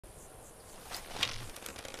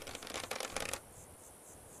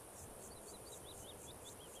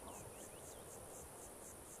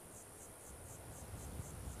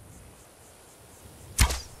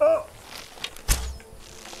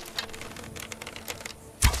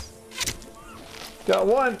Got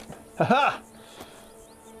one! Haha!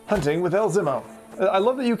 Hunting with El Zimo. I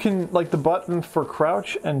love that you can, like, the button for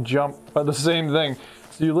crouch and jump are the same thing.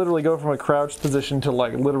 So you literally go from a crouched position to,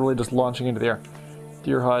 like, literally just launching into the air.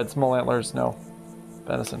 Deer hide, small antlers, no.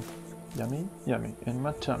 Venison. Yummy, yummy, in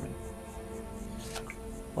my tummy.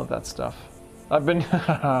 Love that stuff. I've been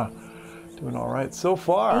doing alright so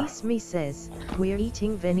far. Ace Me says, we're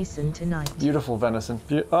eating venison tonight. Beautiful venison.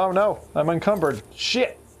 Oh no, I'm encumbered.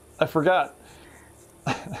 Shit! I forgot.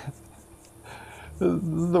 This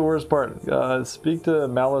is the worst part. Speak to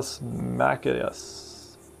Malus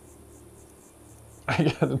Macius. I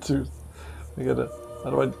gotta do. How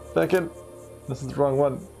do I back in? This is the wrong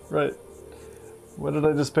one. Right. What did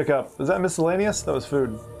I just pick up? Is that miscellaneous? That was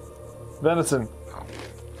food. Venison.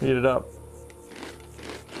 Heat it up.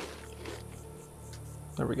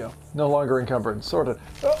 There we go. No longer encumbered. Sorted.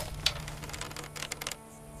 Oh.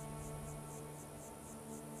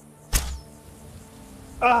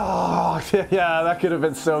 Oh, yeah, that could have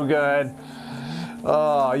been so good.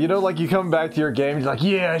 Oh, you know, like you come back to your game, you're like,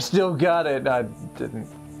 yeah, I still got it. I didn't.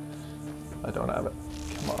 I don't have it.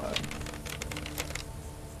 Come on.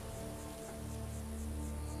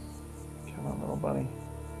 Come on, little bunny.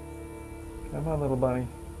 Come on, little bunny.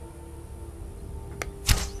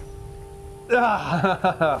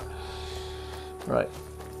 Ah! Right.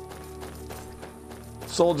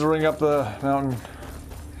 Soldiering up the mountain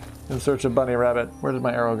in search of Bunny Rabbit. Where did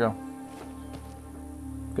my arrow go?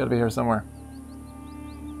 Gotta be here somewhere.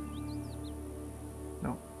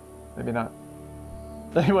 No, maybe not.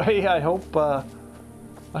 Anyway, I hope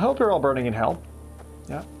you're all burning in hell.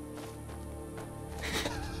 Yeah.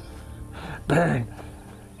 Burn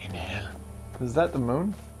in hell. Is that the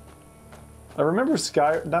moon? I remember not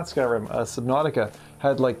Skyrim, Subnautica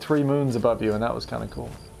had like 3 moons above you, and that was kind of cool.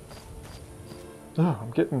 Oh,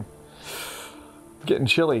 I'm getting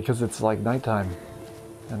chilly because it's like nighttime,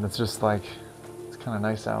 and it's just like it's kind of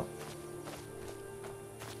nice out.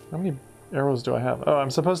 How many arrows do I have? Oh,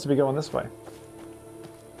 I'm supposed to be going this way.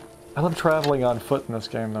 I love traveling on foot in this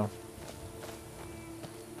game, though.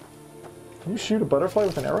 Can you shoot a butterfly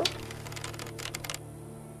with an arrow?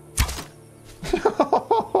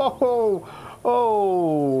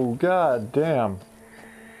 Oh, god damn.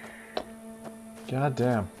 God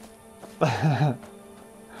damn.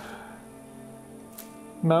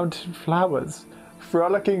 Mountain flowers.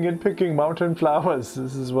 Frolicking and picking mountain flowers.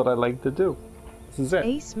 This is what I like to do. This is it.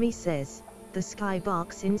 Ace Me says, the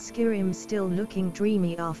skybox in Skyrim still looking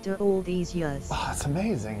dreamy after all these years. Oh, it's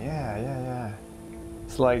amazing. Yeah.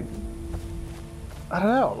 It's like, I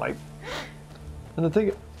don't know, like, and the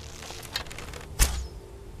thing,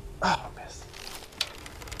 oh, miss.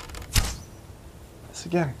 This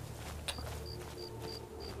again.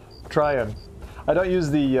 Trying. I don't use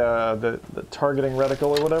the targeting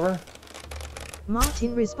reticle or whatever.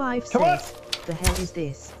 Martin Rizbive says, the hell is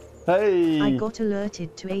this? Hey! I got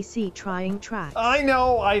alerted to AC trying tracks. I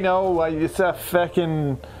know! It's that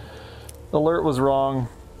feckin' alert was wrong.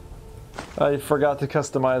 I forgot to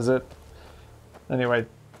customize it. Anyway,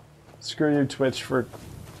 screw you, Twitch, for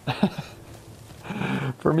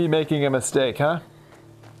for me making a mistake, huh?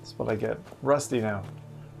 That's what I get. Rusty now.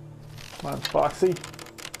 Come on, Foxy.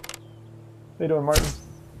 How you doing, Martin?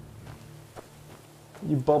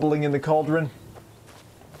 You bubbling in the cauldron?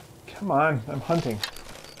 Come on, I'm hunting.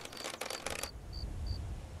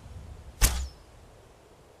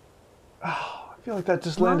 Oh, I feel like that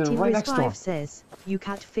just landed Martin right next to him. Martin says, you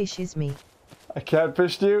catfishes me. I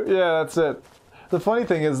catfished you? Yeah, that's it. The funny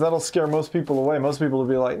thing is that'll scare most people away. Most people will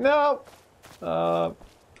be like, no! Oh,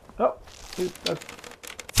 that's...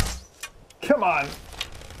 Come on!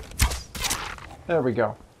 There we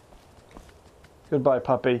go. Goodbye,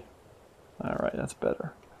 puppy. Alright, that's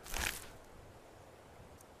better.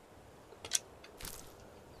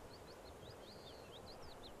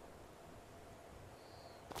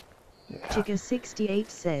 Yeah. Jigger68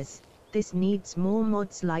 says, this needs more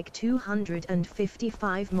mods like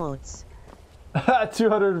 255 mods.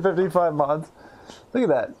 255 mods. Look at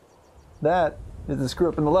that. That is a screw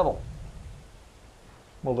up in the level.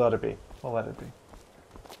 We'll let it be. We'll let it be.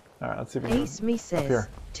 Alright, let's see if we can Ace Me says, here.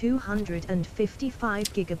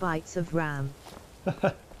 255 gigabytes of RAM.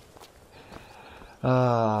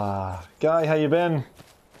 Guy, how you been?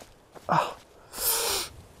 Oh,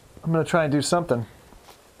 I'm gonna try and do something.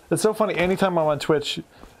 It's so funny, anytime I'm on Twitch,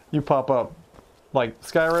 you pop up. Like,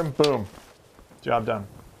 Skyrim, boom. Job done.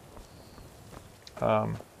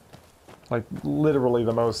 Like, literally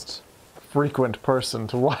the most frequent person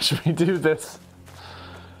to watch me do this.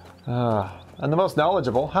 And the most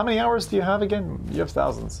knowledgeable. How many hours do you have again? You have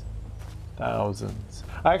thousands. Thousands.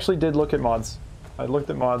 I actually did look at mods. I looked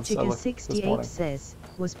at mods. I looked this Tigger68 morning. says,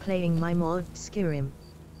 was playing my mod Skyrim.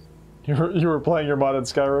 You were playing your modded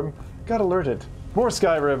Skyrim? Got alerted. More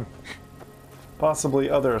Skyrim. Possibly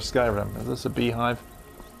other Skyrim. Is this a beehive?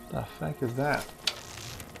 The fuck is that?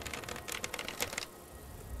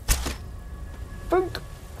 Boink.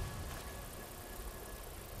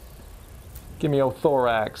 Give me a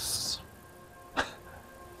thorax.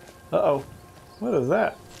 Uh-oh. What is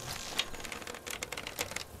that?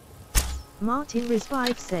 Martin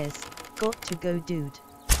Rizvive says, got to go dude.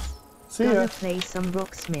 See ya. Gonna play some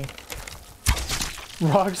Rocksmith.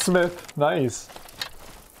 Rocksmith. Nice.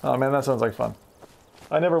 Oh man, that sounds like fun.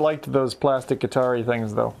 I never liked those plastic guitar-y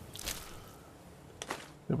things though.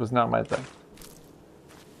 It was not my thing.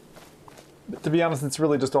 But to be honest, it's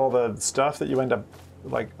really just all the stuff that you end up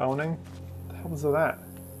like owning. What the hell was that?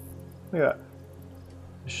 Look at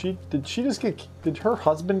that. Did her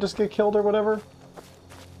husband just get killed or whatever?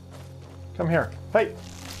 Come here. Hey!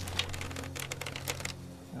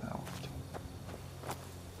 Oh.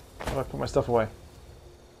 How do I put my stuff away?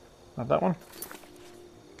 Not that one?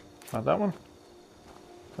 Not that one?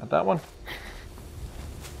 Not that one?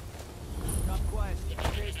 Not quiet.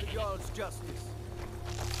 Face the Jarl's justice.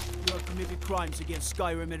 You have committed crimes against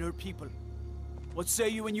Skyrim and her people. What say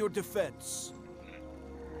you in your defense?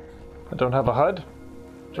 I don't have a HUD?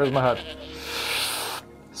 Where's my HUD?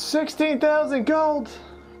 16,000 gold!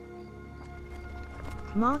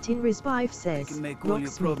 Martin Rizvive says, You can make all your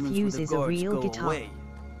Rocksmith problems with the uses a guards real go guitar. away,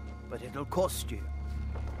 but it'll cost you.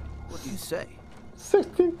 What do you say?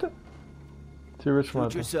 16,000. Too rich for my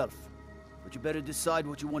Suit yourself, but you better decide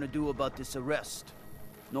what you want to do about this arrest.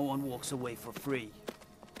 No one walks away for free.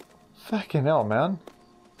 Fucking hell, man.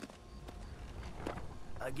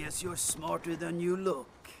 I guess you're smarter than you look.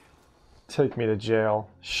 Take me to jail.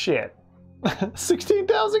 Shit.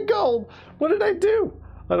 16,000 gold! What did I do?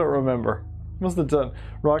 I don't remember. Must have done.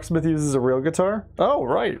 Rocksmith uses a real guitar? Oh,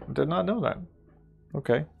 right. Did not know that.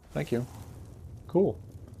 Okay. Thank you. Cool.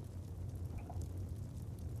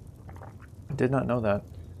 Did not know that.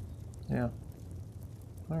 Yeah.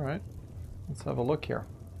 Alright. Let's have a look here.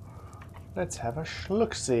 Let's have a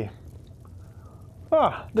schlook-see.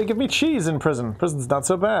 Ah, they give me cheese in prison. Prison's not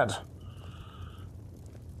so bad.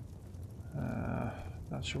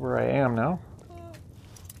 Not sure where I am now.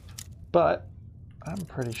 But I'm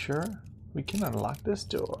pretty sure we can unlock this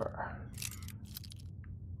door.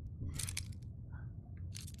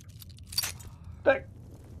 Back.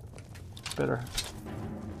 Better.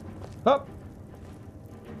 Up.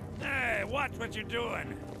 Hey, watch what you're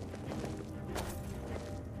doing.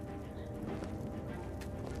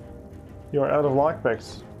 You are out of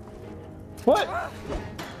lockpicks. What?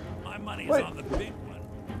 My money's Wait. on the big one.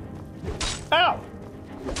 Ow!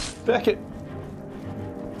 Beckett.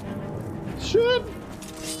 Shit!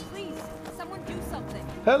 Please, someone do something.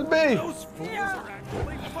 Help me! Those fools are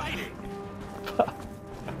actually fighting.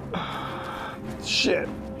 Shit.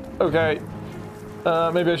 Okay.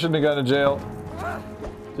 Maybe I shouldn't have gone to jail.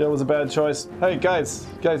 Jail was a bad choice. Hey, guys.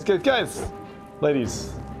 Guys.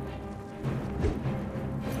 Ladies.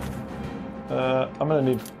 I'm gonna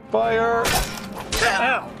need fire.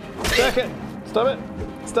 Ow! Beckett! Stop it!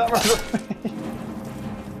 Stop right.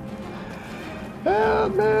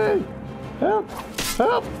 Help me! Help!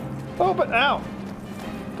 Help! Open! Ow!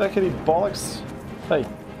 Beckett, you bollocks. Hey.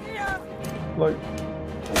 Look.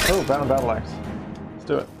 Oh, found a battle axe. Let's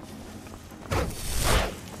do it.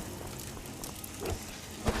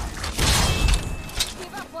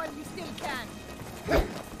 Give up while you still can.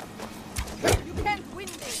 You can't win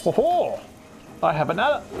this. Ho ho! I have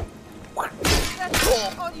another.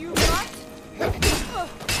 That's all you got? That's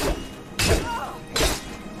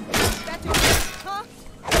your huh?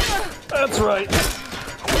 That's right.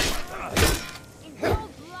 In cold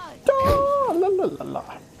blood. Oh, la la la la.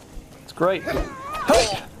 It's great.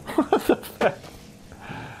 Hey! What the fuck?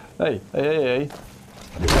 Hey.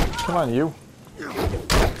 Come on, you.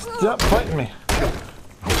 Stop fighting me.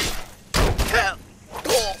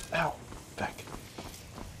 Ow. Back.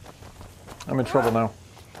 I'm in trouble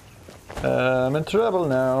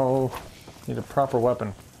now. Need a proper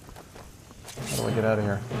weapon. How do I get out of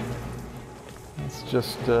here? Let's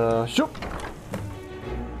just, shoot!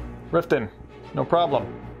 Riften. No problem.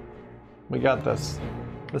 We got this.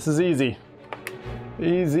 This is easy.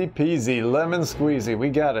 Easy peasy, lemon squeezy. We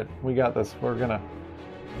got it. We got this. We're gonna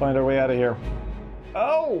find our way out of here.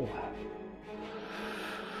 Oh!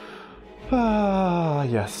 Ah,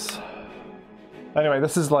 yes. Anyway,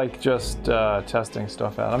 this is like just testing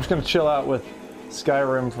stuff out. I'm just gonna chill out with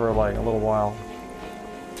Skyrim for like a little while.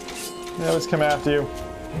 Yeah, let's come after you.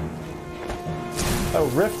 Oh,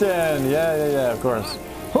 Riften! Yeah, of course.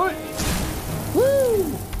 Hoi! Woo!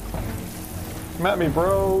 Come at me,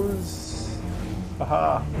 bros.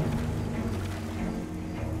 Aha.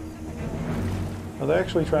 Are they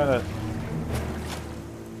actually trying to...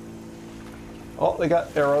 Oh, they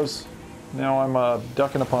got arrows. Now I'm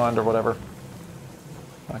duck in a pond or whatever.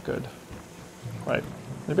 Not good. Right.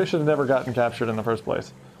 Maybe I should have never gotten captured in the first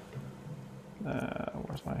place.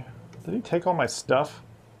 Where's my... Did he take all my stuff?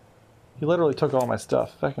 He literally took all my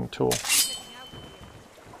stuff. Fucking tool.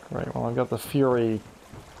 Right, well I've got the Fury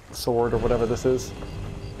sword or whatever this is.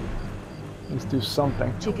 Let's do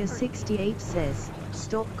something. Jigger68 says,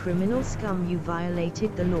 "Stop criminal scum, you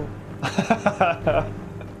violated the law."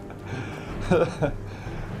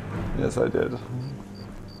 Yes, I did.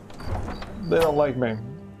 They don't like me.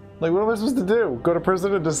 Like, what am I supposed to do? Go to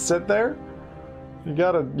prison and just sit there? You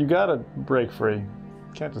gotta break free.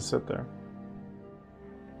 You can't just sit there.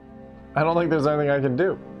 I don't think there's anything I can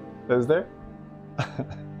do. Is there?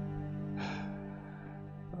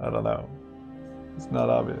 I don't know. It's not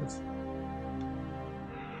obvious.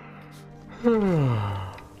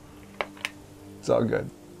 It's all good.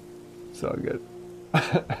 It's all good.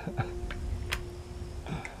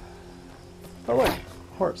 Oh, look.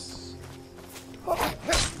 Horse.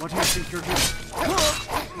 What do you think you're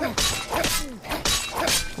doing?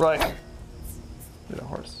 Right. Need a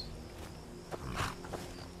horse.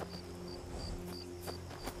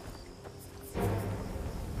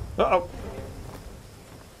 Uh-oh.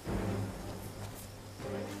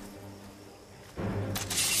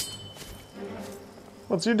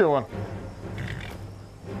 What's he doing?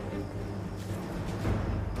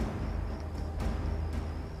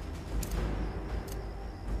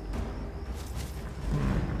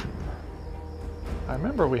 I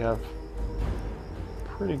remember we have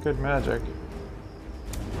pretty good magic.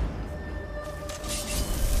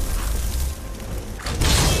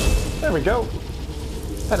 There we go.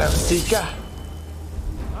 Hello, Seeker.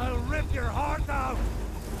 I'll rip your heart out.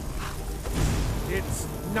 It's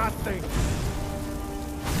nothing.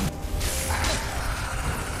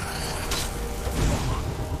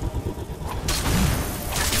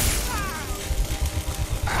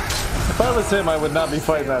 If I was him, I would not be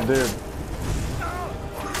fighting that dude.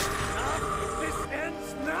 This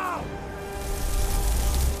ends now.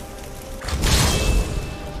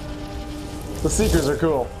 The Seekers are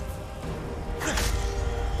cool.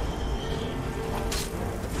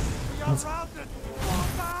 You're routed. Fall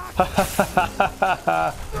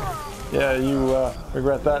back. Yeah, you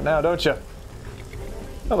regret that now, don't you?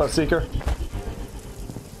 Hello, Seeker.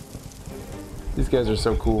 These guys are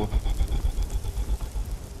so cool.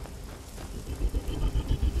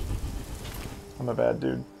 I'm a bad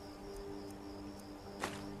dude.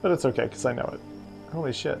 But it's okay, because I know it.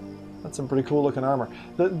 Holy shit. That's some pretty cool looking armor.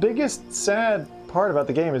 The biggest sad part about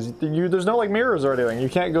the game is there's no like mirrors or anything. You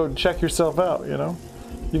can't go check yourself out, you know?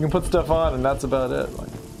 You can put stuff on and that's about it. Like,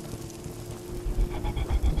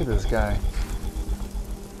 look at this guy.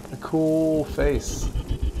 A cool face.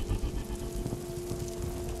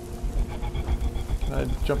 Can I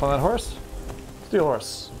jump on that horse? Steel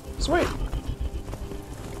horse. Sweet!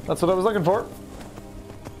 That's what I was looking for.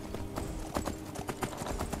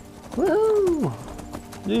 Woohoo!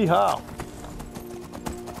 Yeehaw!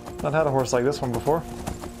 Not had a horse like this one before.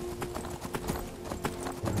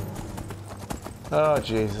 Oh,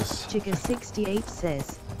 Jesus. Jigger68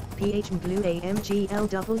 says, "PH blue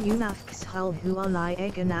AMGLW nafks hull who are lie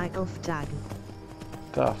eganag of dag."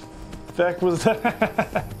 The feck was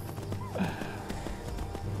that?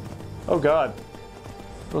 Oh god.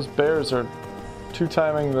 Those bears are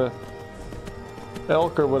two-timing the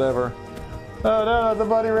elk or whatever. Oh no, the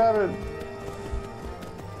bunny rabbit!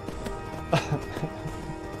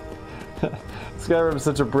 Skyrim is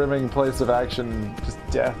such a brimming place of action, just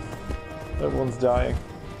death. Everyone's dying.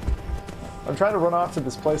 I'm trying to run off to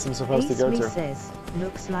this place I'm supposed to go to. Says,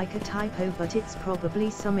 "Looks like a typo, but it's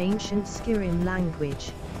probably some ancient Skyrim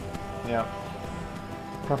language." Yeah.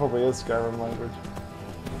 Probably is Skyrim language.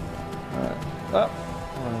 Alright. Oh!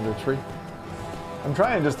 I'm under a tree. I'm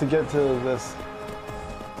trying just to get to this.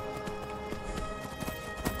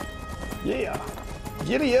 Yeah!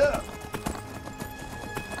 Giddy up!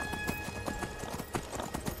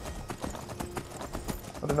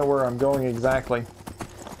 I don't know where I'm going exactly.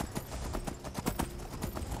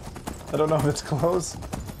 I don't know if it's close.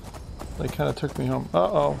 They kind of took me home.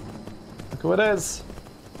 Uh-oh. Look who it is.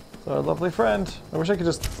 It's our lovely friend. I wish I could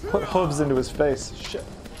just put hooves into his face. Shit.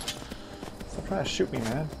 Stop trying to shoot me,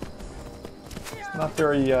 man. It's not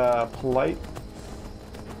very, polite.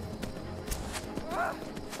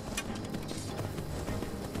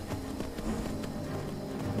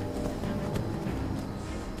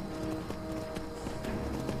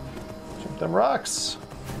 Jump them rocks.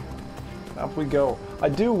 Up we go. I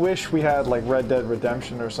do wish we had like Red Dead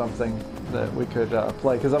Redemption or something that we could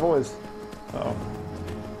play, because I've always,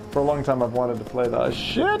 for a long time I've wanted to play that.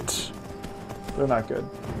 Shit! They're not good.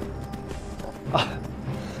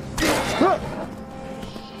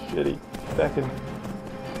 Shitty. Feckin'.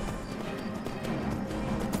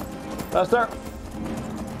 Faster!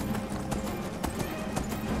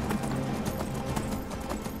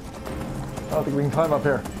 I don't think we can climb up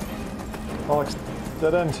here. Alex,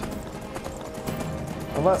 dead end.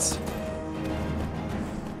 Unless.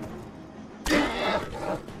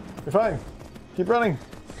 You're fine. Keep running.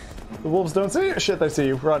 The wolves don't see you. Shit, they see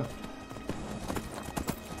you. Run.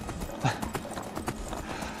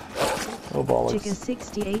 Oh, bollocks.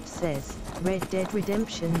 Chica68 says, Red Dead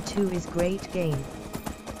Redemption 2 is great game.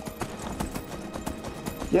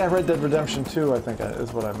 Yeah, Red Dead Redemption 2, I think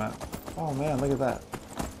is what I meant. Oh man, look at that.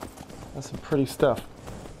 That's some pretty stuff.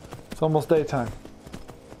 It's almost daytime.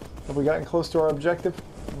 Have we gotten close to our objective?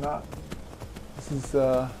 Not. This is,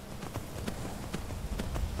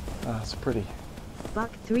 it's pretty. Buck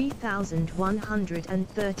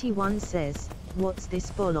 3131 says, what's this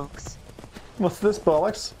bollocks? What's this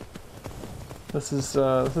bollocks? This is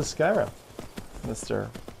Skyrim, Mr.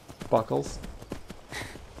 Buckles.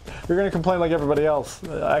 You're gonna complain like everybody else.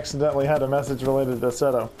 I accidentally had a message related to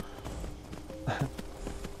Seto.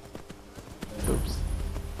 Oops.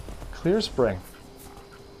 Clear spring.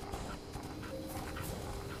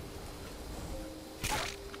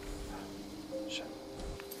 Shit.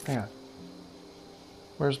 Hang on.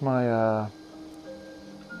 Where's my,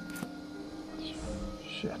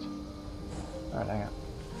 Shit. Alright, hang on.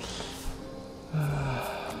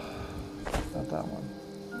 Not that one.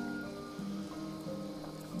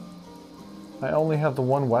 I only have the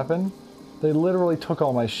one weapon? They literally took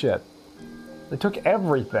all my shit. They took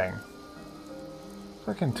everything.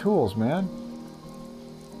 Fucking tools, man.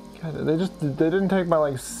 God, they didn't take my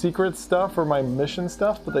like secret stuff or my mission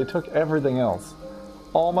stuff, but they took everything else.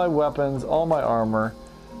 All my weapons, all my armor.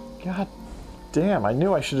 God damn, I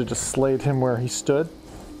knew I should have just slayed him where he stood.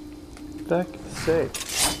 Feck's sake.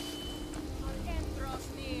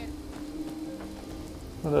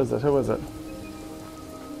 What is it? Who is it?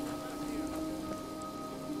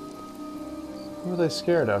 Who are they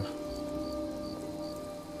scared of?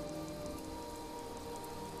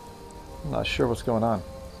 I'm not sure what's going on.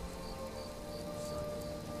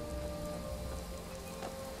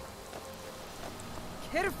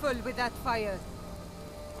 Careful with that fire.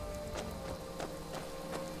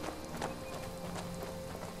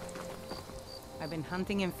 I've been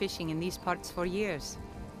hunting and fishing in these parts for years.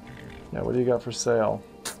 Yeah, what do you got for sale?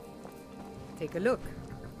 Take a look.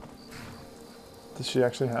 Does she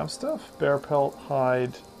actually have stuff? Bear pelt,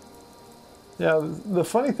 hide. Yeah, the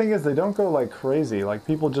funny thing is they don't go like crazy. Like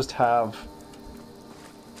people just have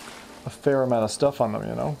a fair amount of stuff on them,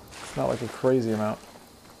 you know? It's not like a crazy amount.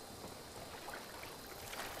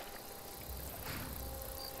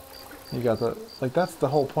 You got the, like that's the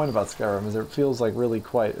whole point about Skyrim, is it feels like really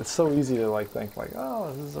quiet. It's so easy to like think like,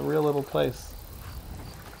 oh, this is a real little place.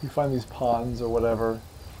 You find these ponds or whatever.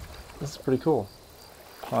 This is pretty cool.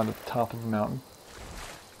 Pond at the top of a mountain.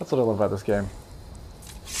 That's what I love about this game.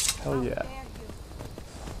 Hell yeah.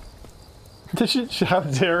 How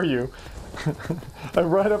dare you? I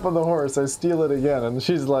ride up on the horse, I steal it again, and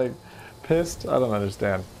she's like, pissed? I don't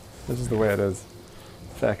understand. This is the way it is.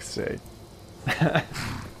 Feck's sake.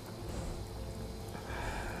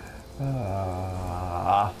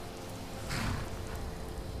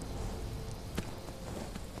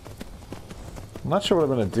 I'm not sure what I'm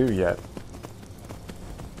gonna do yet.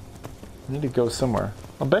 I need to go somewhere.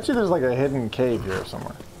 I'll bet you there's like a hidden cave here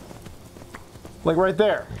somewhere. Like right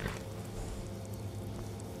there.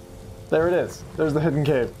 There it is. There's the hidden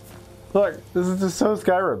cave. Look, this is just so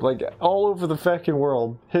Skyrim. Like all over the fucking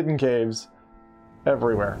world, hidden caves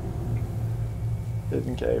everywhere.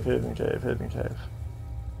 Hidden cave, hidden cave, hidden cave.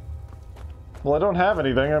 Well, I don't have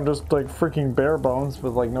anything. I'm just like freaking bare bones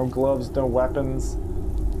with like no gloves, no weapons.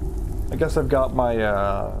 I guess I've got my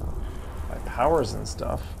my powers and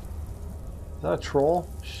stuff. Is that a troll?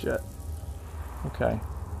 Shit. Okay.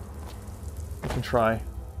 I can try.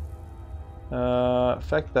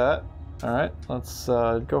 Affect that. Alright, let's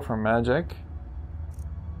go for magic.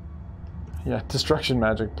 Yeah, destruction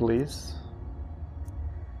magic, please.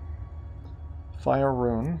 Fire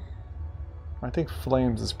rune. I think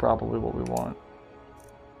flames is probably what we want.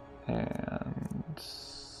 And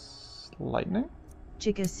lightning?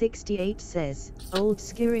 Chica68 says, Old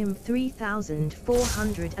Skyrim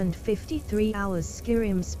 3453 hours,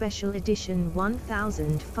 Skyrim Special Edition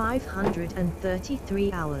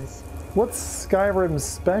 1533 hours. What's Skyrim's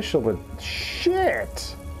special?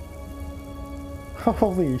 Shit!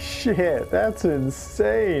 Holy shit, that's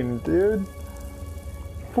insane, dude.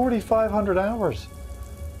 4,500 hours.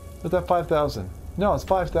 Is that 5,000? No, it's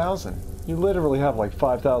 5,000. You literally have like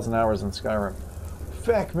 5,000 hours in Skyrim.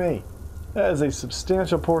 Feck me. That is a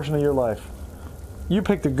substantial portion of your life. You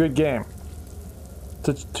picked a good game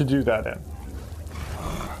to do that in.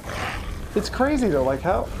 It's crazy though, like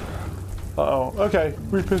how... Uh-oh, okay,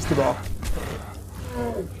 we pissed him off.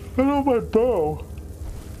 I know my bow.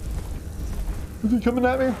 Is he coming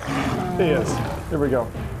at me? He is. Here we go.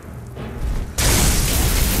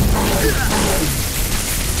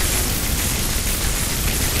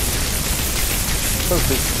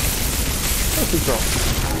 Toasty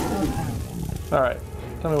troll. Alright,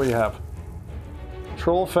 tell me what you have.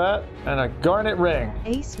 Troll fat and a garnet ring.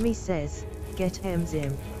 Ace me says, get him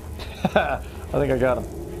Zim. I think I got him.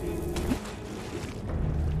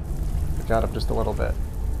 I got him just a little bit.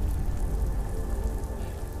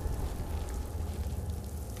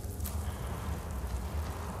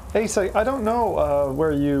 Ace, I don't know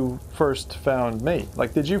where you first found me.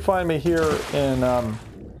 Like, did you find me here in,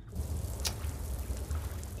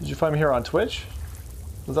 did you find me here on Twitch?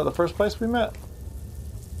 Was that the first place we met?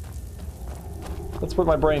 That's what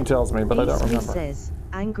my brain tells me, but I don't remember. Says,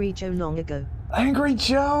 Angry Joe long ago. Angry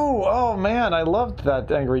Joe! Oh man, I loved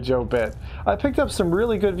that Angry Joe bit. I picked up some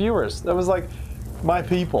really good viewers. That was like my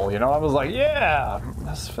people, you know? I was like, yeah!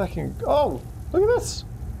 That's fucking... Oh! Look at this!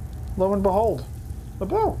 Lo and behold. A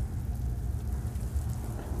bow.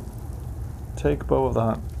 Take bow of the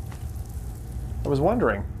hunt. I was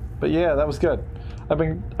wondering, but yeah, that was good. I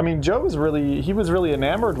mean, Joe was really, he was really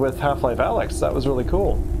enamored with Half-Life Alyx. That was really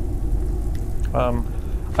cool.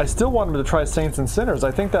 I still want him to try Saints and Sinners. I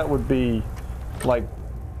think that would be, like,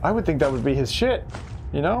 I would think that would be his shit,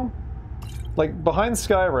 you know? Like, behind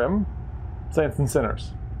Skyrim, Saints and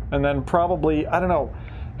Sinners. And then probably, I don't know,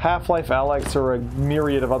 Half-Life Alyx or a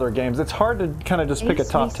myriad of other games. It's hard to kind of just pick a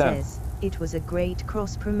top 10. Says, it was a great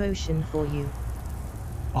cross-promotion for you.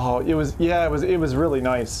 Oh, it was, yeah, it was really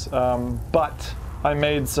nice. But I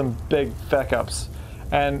made some big feck-ups.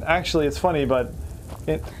 And actually, it's funny, but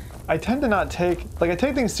I tend to not take, like, I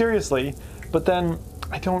take things seriously, but then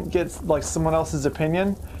I don't get, like, someone else's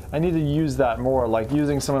opinion. I need to use that more, like,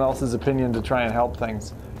 using someone else's opinion to try and help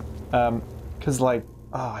things. Because, like,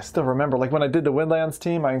 oh, I still remember, like, when I did the Windlands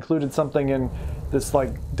team, I included something in this,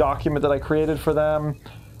 like, document that I created for them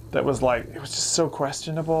that was, like, it was just so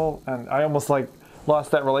questionable, and I almost, like,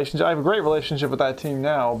 lost that relationship. I have a great relationship with that team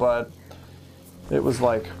now, but it was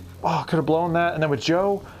like, oh, I could have blown that. And then with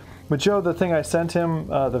Joe, the thing I sent him,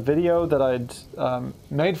 the video that I'd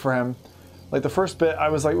made for him, like the first bit, I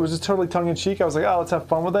was like, it was just totally tongue-in-cheek. I was like, oh, let's have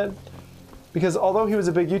fun with it. Because although he was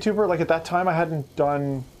a big YouTuber, like at that time I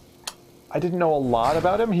didn't know a lot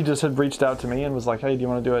about him. He just had reached out to me and was like, hey, do you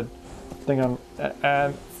want to do a thing on,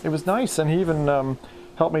 and it was nice. And he even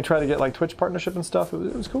helped me try to get like Twitch partnership and stuff.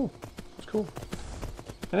 It was cool. It was cool.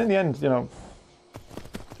 And in the end, you know,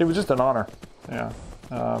 it was just an honor. Yeah.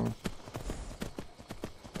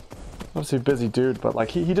 Obviously a busy dude, but like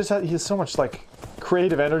he has so much like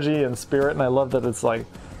creative energy and spirit, and I love that it's like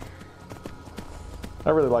I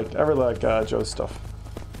really like Joe's stuff.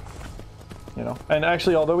 You know, and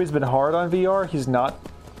actually, although he's been hard on VR, he's not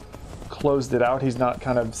closed it out. He's not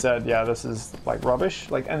kind of said, yeah, this is like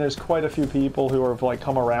rubbish. Like, and there's quite a few people who have like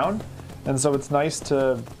come around, and so it's nice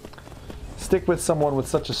to stick with someone with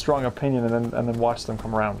such a strong opinion and then watch them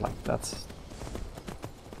come around. Like that's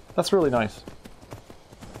really nice.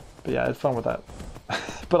 But yeah, I had fun with that.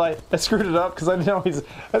 But I screwed it up because I didn't know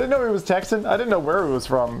he was Texan. I didn't know where he was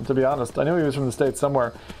from, to be honest. I knew he was from the States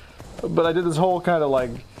somewhere. But I did this whole kind of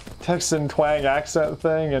like Texan twang accent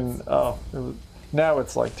thing, and now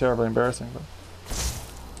it's like terribly embarrassing. But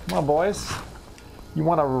come on, boys, you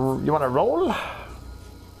wanna roll?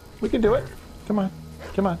 We can do it. Come on,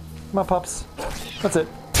 pups. That's it.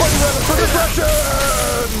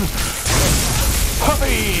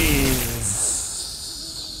 Puppies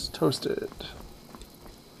toasted.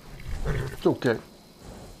 It's okay.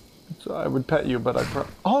 So I would pet you, but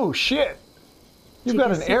oh shit! You've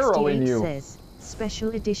got an arrow in you. Says, Special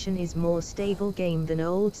Edition is more stable game than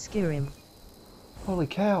old Skyrim. Holy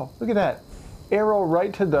cow! Look at that. Arrow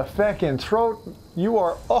right to the feckin' throat. You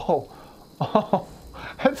are oh,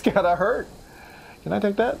 that's gotta hurt. Can I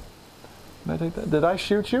take that? Can I take that? Did I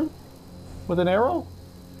shoot you with an arrow?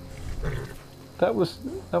 That was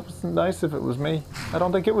nice if it was me. I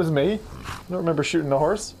don't think it was me. I don't remember shooting the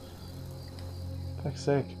horse. For heck's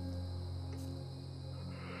sake.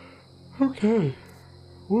 Okay.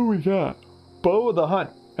 What do we got? Bow of the Hunt.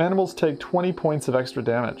 Animals take 20 points of extra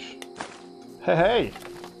damage. Hey!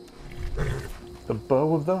 The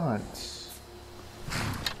Bow of the Hunt.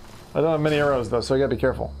 I don't have many arrows though, so I gotta be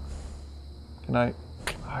careful. Can I?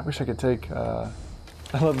 I wish I could take. I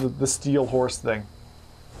love the steel horse thing.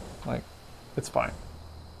 Like, it's fine.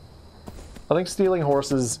 I think stealing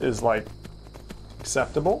horses is like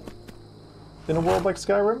acceptable in a world like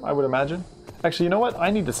Skyrim, I would imagine. Actually, you know what?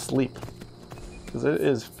 I need to sleep because it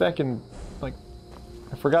is feckin' like.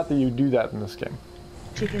 I forgot that you do that in this game.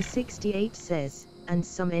 Chica68 says, and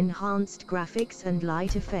some enhanced graphics and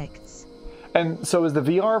light effects. And so is the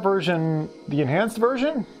VR version the enhanced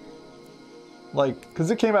version? Like,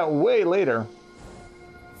 because it came out way later.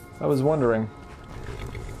 I was wondering.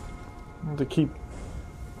 To keep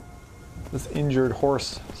this injured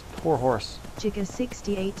horse, this poor horse.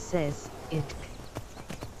 Chica68 says, it.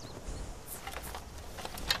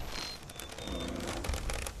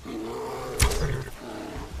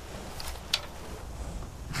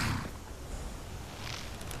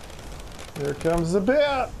 Here comes the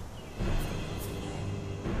bear.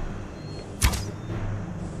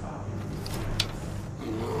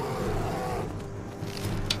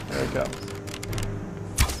 There it comes.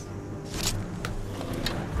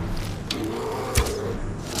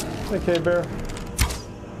 Okay, bear.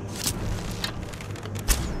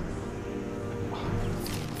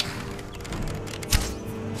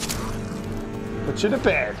 Put you to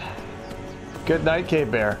bed. Good night, cave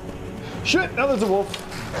bear. Shit! Now there's a wolf.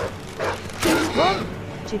 Run!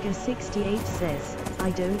 Chica68 says,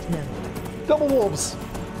 I don't know. Double wolves.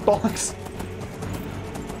 Bollocks.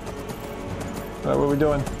 Alright, what are we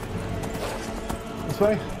doing? This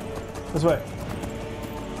way? This way.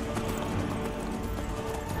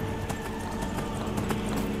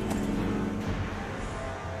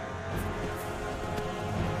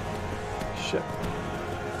 Shit.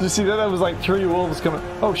 Did you see that? That was like 3 wolves coming.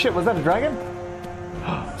 Oh shit, was that a dragon?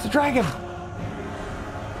 It's a dragon!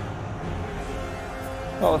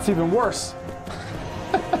 Oh, it's even worse.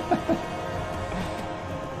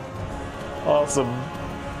 Awesome.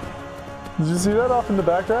 Did you see that off in the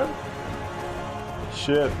background?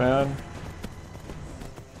 Shit, man.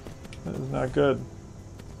 That is not good.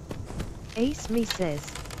 Ace Me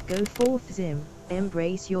says, go forth Zim,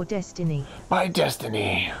 embrace your destiny. My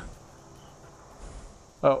destiny.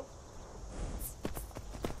 Oh.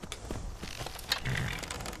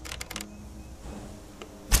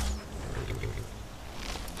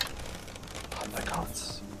 Hunt the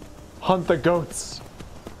goats. Hunt the goats.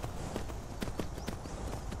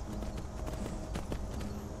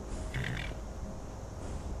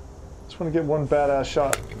 Just want to get one badass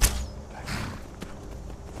shot.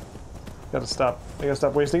 Gotta stop. I gotta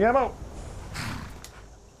stop wasting ammo.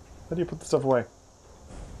 How do you put the stuff away?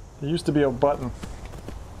 There used to be a button.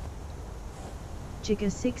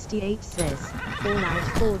 Chica68 says, Fallout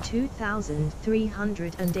 4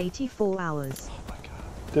 2,384 hours. Oh my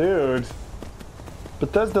god. Dude.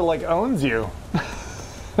 Bethesda like owns you. Look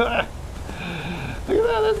at that,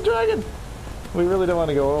 that's a dragon. We really don't want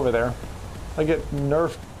to go over there. I get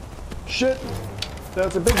nerfed. Shit.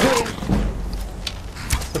 That's a big hit.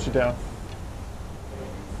 Push it down.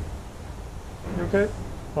 You okay?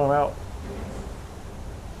 Oh, I'm out.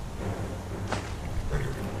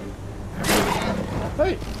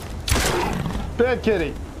 Hey! Bad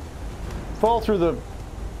kitty! Fall through the...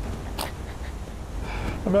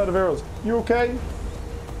 I'm out of arrows. You okay?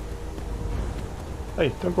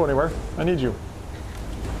 Hey, don't go anywhere. I need you.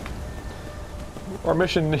 Our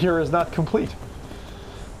mission here is not complete.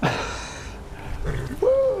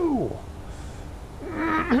 Woo!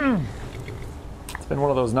 It's been one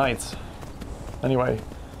of those nights. Anyway.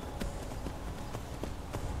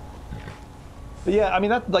 But yeah, I mean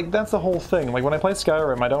that's the whole thing. Like when I play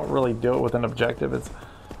Skyrim, I don't really do it with an objective.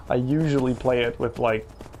 I usually play it with like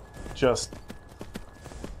just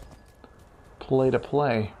play to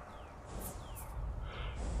play.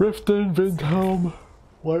 Riften, Windhelm,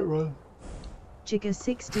 Whiterun.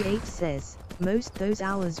 Chica68 says, most those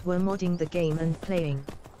hours were modding the game and playing.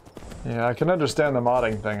 Yeah, I can understand the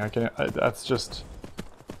modding thing. That's just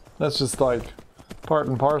like part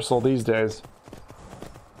and parcel these days.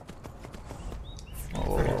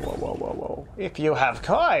 Whoa. If you have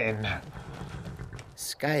coin!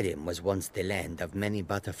 Skyrim was once the land of many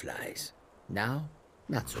butterflies. Now,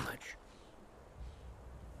 not so much.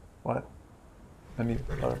 What? Any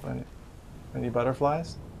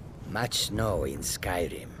butterflies? Much snow in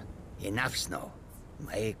Skyrim. Enough snow.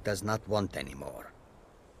 Mike does not want any more.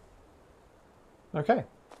 Okay.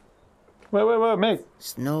 Wait, mate.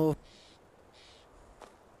 Snow.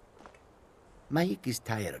 Mike is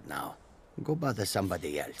tired now. Go bother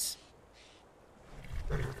somebody else.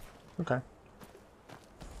 Okay.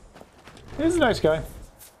 He's a nice guy.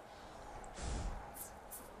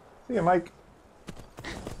 See ya, Mike.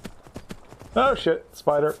 Oh shit,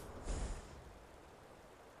 spider.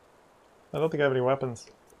 I don't think I have any weapons.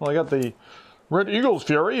 Well, I got the Red Eagle's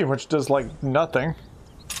Fury, which does like nothing.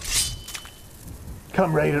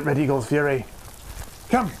 Come raid it, Red Eagle's Fury.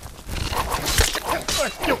 Come.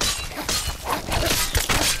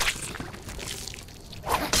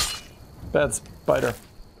 Bad spider.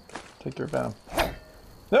 Take your venom.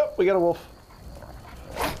 Nope, we got a wolf.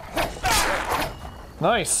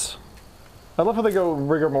 Nice. I love how they go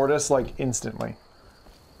rigor mortis like instantly.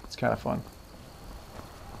 It's kind of fun.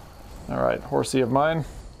 All right, horsey of mine,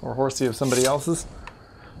 or horsey of somebody else's.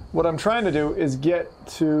 What I'm trying to do is get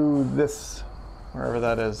to this, wherever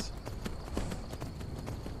that is.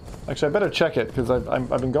 Actually, I better check it because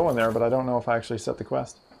I've been going there, but I don't know if I actually set the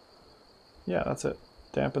quest. Yeah, that's it.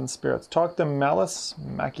 Dampen spirits. Talk to Malus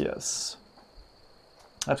Macius.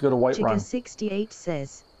 I have to go to Whiterun. Chica68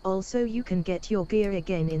 says, also you can get your gear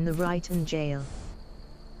again in the Riften jail.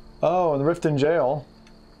 Oh, in the Riften jail.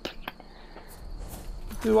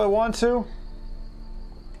 Do I want to?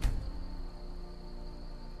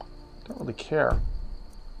 Don't really care.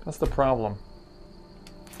 That's the problem.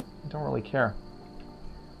 I don't really care.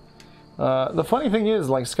 The funny thing is,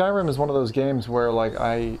 like, Skyrim is one of those games where, like,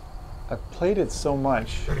 I've played it so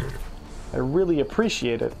much, I really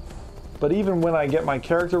appreciate it. But even when I get my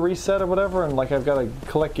character reset or whatever, and like I've got to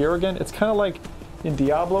collect gear again, it's kind of like in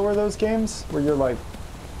Diablo or those games where you're like,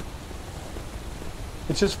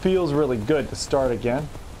 it just feels really good to start again.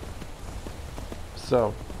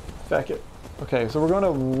 So, feck it. Okay, so we're going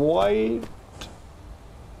to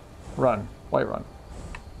Whiterun.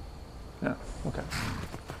 Yeah, okay.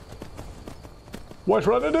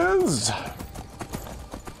 Whiterun it is!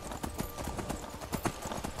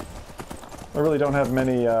 I really don't have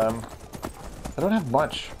many, I don't have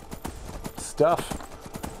much stuff.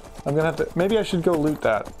 I'm gonna have to, maybe I should go loot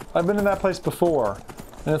that. I've been in that place before,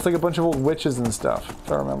 and it's like a bunch of old witches and stuff,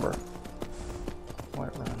 if I remember.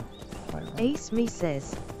 Whiterun. Ace Me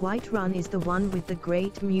says, Whiterun is the one with the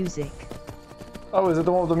great music. Oh, is it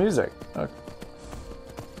the one with the music? I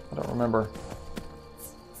don't remember.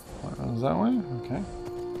 Whiterun is that way? Okay.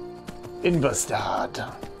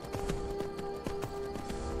 Investad.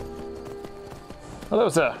 Hello,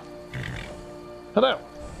 sir. Hello.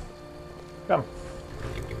 Come.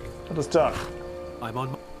 Let us talk.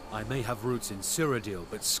 I may have roots in Cyrodiil,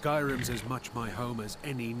 but Skyrim's as much my home as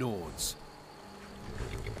any Nords.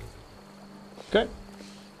 Okay.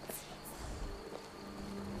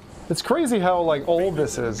 It's crazy how like old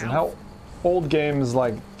this is, and how old games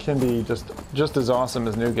like can be just as awesome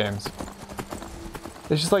as new games.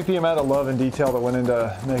 It's just like the amount of love and detail that went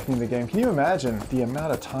into making the game. Can you imagine the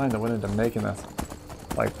amount of time that went into making this?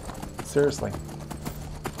 Like, seriously.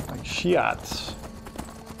 Like, shit.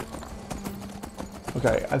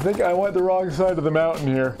 Okay, I think I went the wrong side of the mountain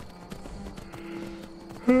here.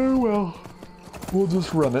 Oh well. We'll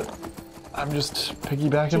just run it. I'm just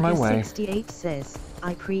piggybacking my way. 68 says,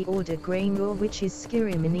 I pre-order Grainor, which is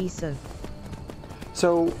Skyrim in ESO.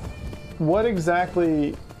 So, what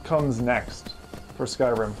exactly comes next for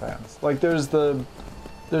Skyrim fans? Like, there's the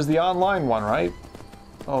online one, right?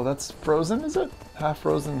 Oh, that's frozen, is it? Half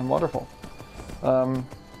frozen and wonderful.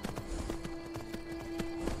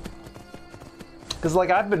 Because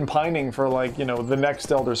like I've been pining for like, you know, the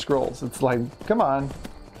next Elder Scrolls. It's like, come on.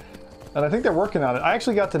 And I think they're working on it. I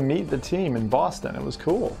actually got to meet the team in Boston. It was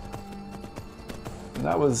cool. And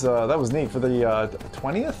that was neat for the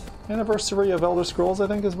 20th anniversary of Elder Scrolls, I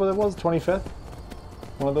think is what it was. 25th.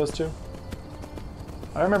 One of those two.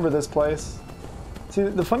 I remember this place. See,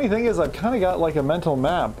 the funny thing is I've kind of got like a mental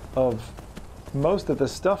map of most of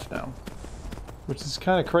this stuff now, which is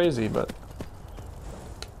kind of crazy, but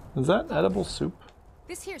is that edible soup?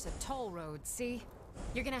 This here's a toll road, see?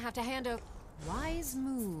 You're gonna have to hand a wise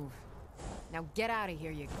move. Now get out of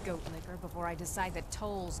here, you goat licker, before I decide that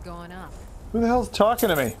toll's going up. Who the hell's talking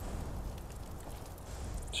to me?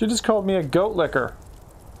 She just called me a goat licker.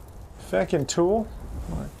 Feckin' tool.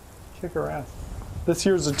 I'm gonna kick her ass. This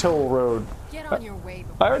here's a toll road. Get on your way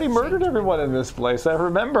before I already murdered everyone in this place, I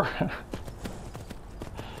remember.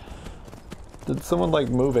 Did someone like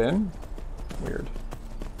move in? Weird.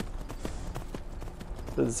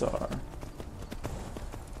 Bizarre.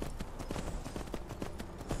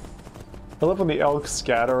 I love when the elks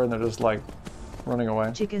scatter and they're just like running away.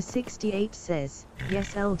 Chica68 says,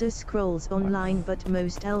 yes, Elder Scrolls Online, but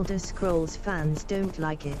most Elder Scrolls fans don't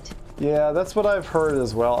like it. Yeah, that's what I've heard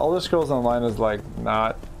as well. Elder Scrolls Online is like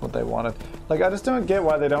not what they wanted. Like, I just don't get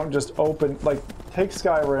why they don't just open, like, take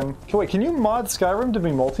Skyrim. Wait, can you mod Skyrim to be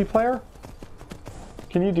multiplayer?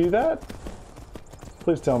 Can you do that?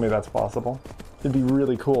 Please tell me that's possible. It'd be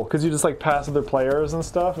really cool because you just like pass other players and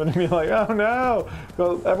stuff, and it'd be like, oh no,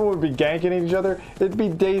 well, everyone would be ganking each other. It'd be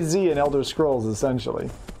DayZ and Elder Scrolls essentially.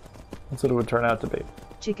 That's what it would turn out to be.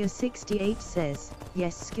 Chica68 says,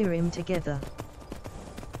 yes, Skyrim together.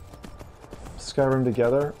 Skyrim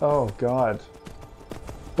together? Oh god.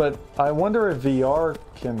 But I wonder if VR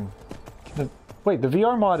can it, wait, the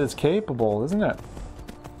VR mod is capable, isn't it?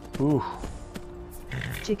 Ooh.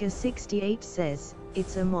 Chica68 says,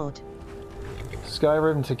 it's a mod.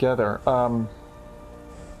 Skyrim together.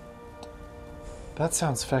 That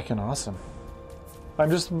sounds feckin' awesome. I'm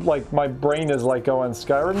just like, my brain is like going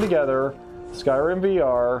Skyrim together, Skyrim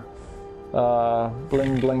VR,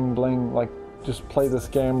 bling bling bling, like just play this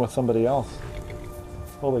game with somebody else.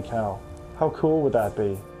 Holy cow. How cool would that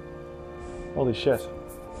be? Holy shit.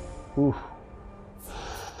 Ooh.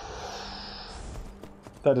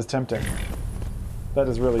 That is tempting. That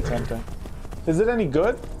is really tempting. Is it any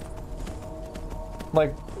good?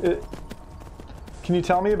 Like, can you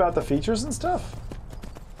tell me about the features and stuff?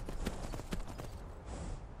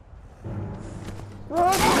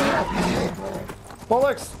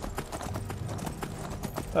 Bollocks!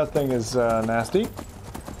 That thing is nasty.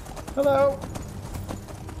 Hello!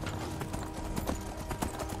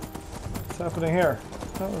 What's happening here?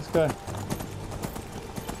 Oh, this guy.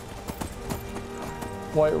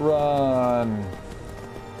 Whiterun.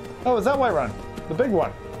 Oh, is that Whiterun? The big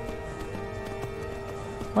one.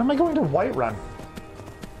 Why am I going to Whiterun?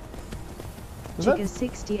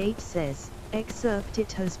 Chica68 says, excerpt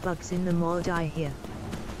it has bugs in the mod I hear.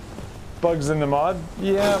 Bugs in the mod?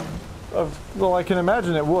 Yeah, well I can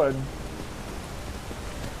imagine it would.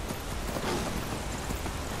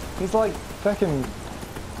 He's like feckin'...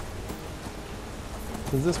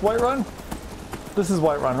 Is this Whiterun? This is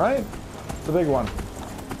Whiterun, right? The big one.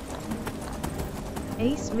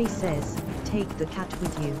 Ace Me says, take the cat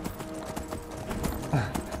with you.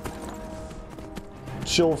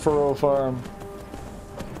 Chill Furrow Farm.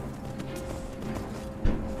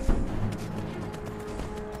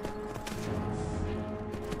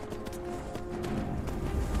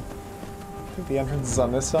 I think the entrance is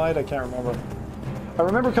on this side? I can't remember. I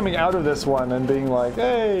remember coming out of this one and being like,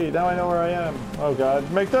 hey, now I know where I am. Oh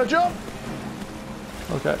god, make that jump!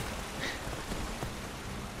 Okay.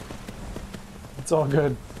 It's all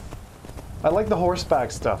good. I like the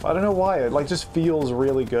horseback stuff. I don't know why, it like just feels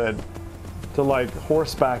really good to like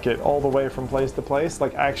horseback it all the way from place to place.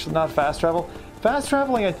 Like actually not fast travel. Fast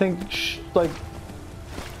traveling, I think, like,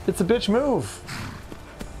 it's a bitch move.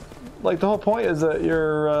 Like the whole point is that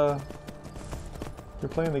you're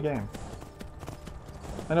playing the game.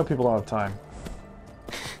 I know people don't have time.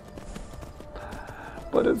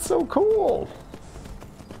 But it's so cool.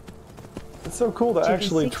 It's so cool to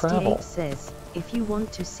actually travel. Says, if you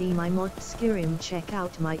want to see my mod Skyrim, check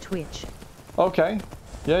out my Twitch. Okay.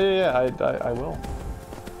 Yeah. I will.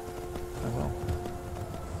 I will.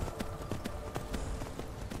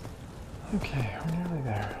 Okay, we're nearly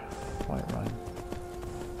there. Whiterun.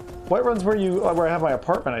 Whiterun's where I have my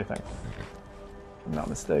apartment, I think. If I'm not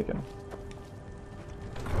mistaken.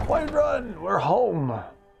 Whiterun, we're home.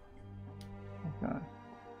 Okay.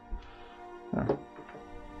 There.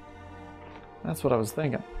 That's what I was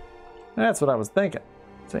thinking. That's what I was thinking.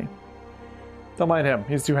 See? Don't mind him.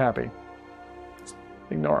 He's too happy. Just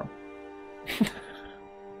ignore him.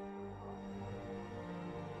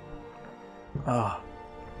 Ah.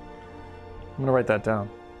 I'm gonna write that down.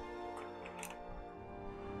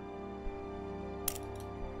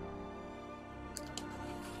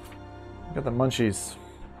 Got the munchies.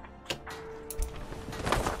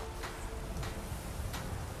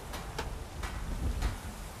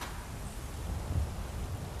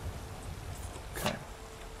 Okay.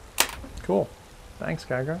 Cool. Thanks,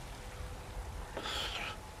 Gaga.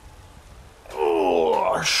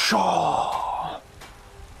 Oh, shaw.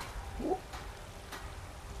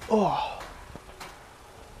 Oh.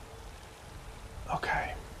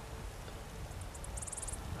 Okay.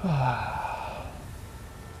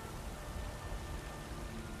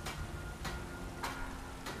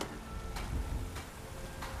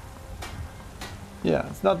 Yeah,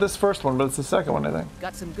 it's not this first one, but it's the second one, I think.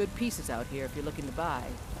 Got some good pieces out here if you're looking to buy.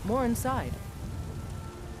 More inside.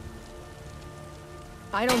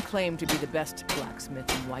 I don't claim to be the best blacksmith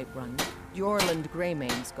in Whiterun. Yorland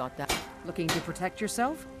Greymane's got that. Looking to protect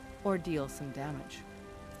yourself or deal some damage?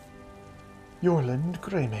 Yorland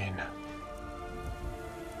Greymane.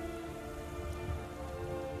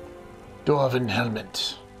 Dwarven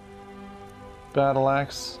helmet. Battle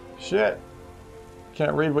axe. Shit.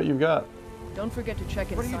 Can't read what you've got. Don't forget to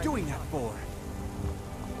check inside. What are you doing that for?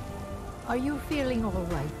 Are you feeling all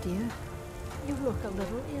right, dear? You look a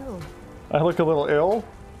little ill. I look a little ill.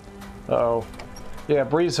 Uh-oh. Yeah,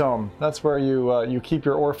 Breeze Home. That's where you you keep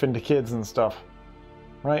your orphaned kids and stuff,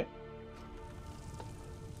 right?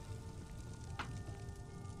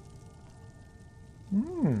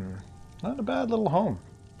 Not a bad little home.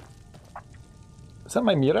 Is that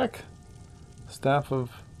my Murek? Staff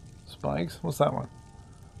of Spikes? What's that one?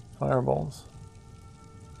 Fireballs.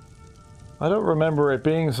 I don't remember it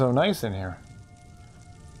being so nice in here.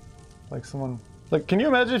 Like someone... Like, can you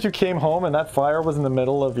imagine if you came home and that fire was in the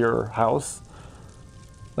middle of your house?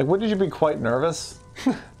 Like, wouldn't you be quite nervous?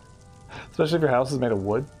 Especially if your house is made of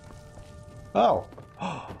wood. Oh.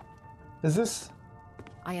 Is this...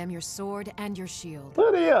 I am your sword and your shield.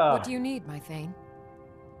 Lydia! What do you need, my Thane?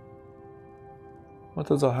 What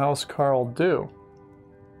does a house Carl do?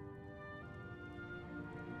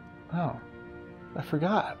 Oh. I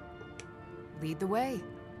forgot. Lead the way.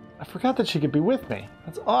 I forgot that she could be with me.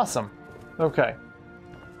 That's awesome. Okay.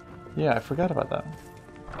 Yeah, I forgot about that.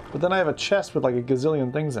 But then I have a chest with like a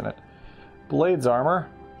gazillion things in it. Blades armor.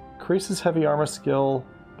 Increases heavy armor skill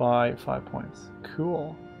by 5 points.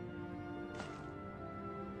 Cool.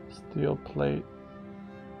 Steel plate.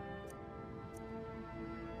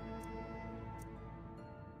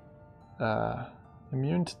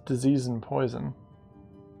 Immune to disease and poison.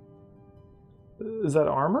 Is that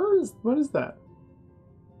armor? What is that?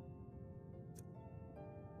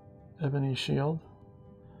 Ebony shield.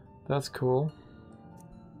 That's cool.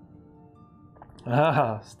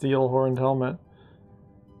 Ah, steel horned helmet.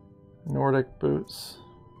 Nordic boots.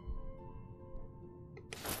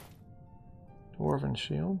 Dwarven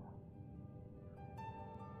shield.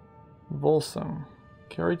 Volsum.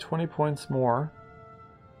 Carry 20 points more.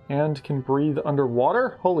 And can breathe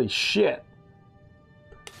underwater? Holy shit!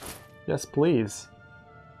 Yes, please.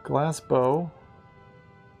 Glass bow.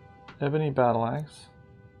 Ebony battle axe.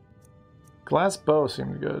 Glass bow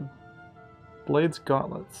seemed good. Blades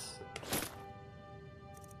gauntlets.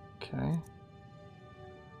 Okay.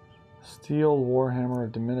 Steel warhammer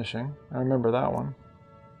of diminishing. I remember that one.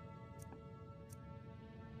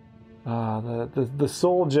 The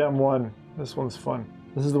soul gem one. This one's fun.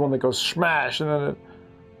 This is the one that goes smash and then it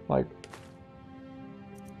like...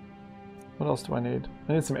 What else do I need?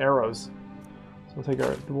 I need some arrows. So we'll take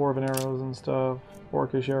our dwarven arrows and stuff.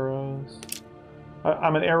 Orcish arrows.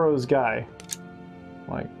 I'm an arrows guy.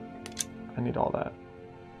 Like, I need all that.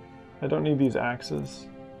 I don't need these axes.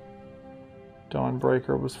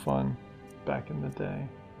 Dawnbreaker was fun back in the day.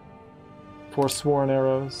 Forsworn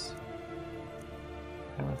arrows.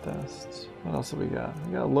 Amethyst. What else have we got?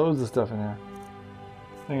 We got loads of stuff in here.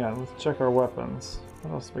 Hang on, let's check our weapons.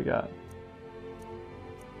 What else we got?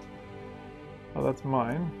 Oh, that's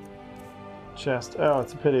mine. Chest. Oh,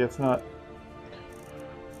 it's a pity it's not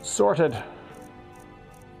sorted.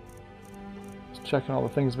 Just checking all the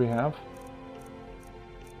things we have.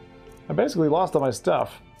 I basically lost all my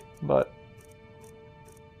stuff, but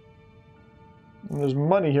there's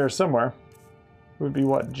money here somewhere. It would be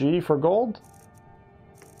what? G for gold?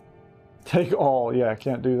 Take all. Yeah, I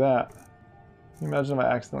can't do that. Can you imagine if I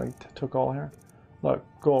accidentally took all here? Look,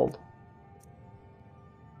 gold.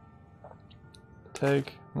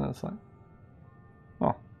 Take. And that's like,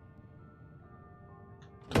 oh,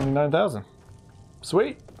 29,000.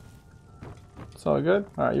 Sweet. It's all good.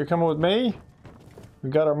 All right, you're coming with me.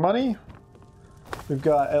 We've got our money. We've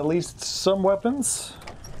got at least some weapons,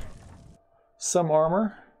 some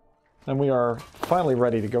armor, and we are finally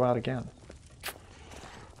ready to go out again.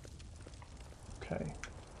 Okay.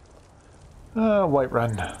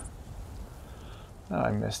 Whiterun. Oh,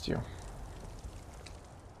 I missed you.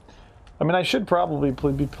 I mean, I should probably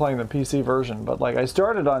be playing the PC version, but like I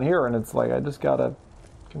started on here and it's like I just gotta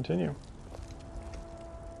continue.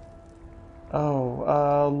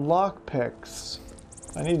 Oh, lockpicks.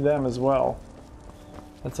 I need them as well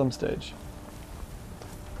at some stage.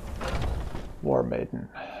 War Maiden.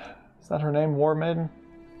 Is that her name, War Maiden?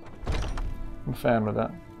 I'm a fan of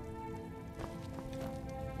that.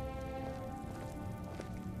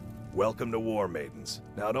 Welcome to War Maidens.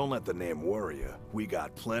 Now don't let the name worry you. We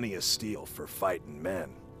got plenty of steel for fighting men.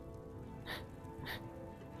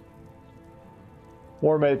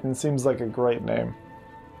 War Maiden seems like a great name.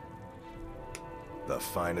 The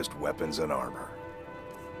finest weapons and armor.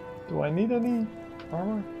 Do I need any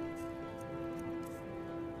armor?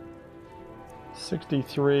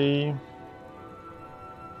 63.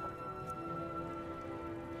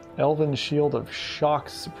 Elven Shield of Shock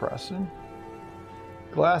Suppression.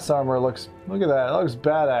 Glass armor looks, look at that, it looks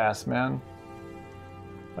badass, man.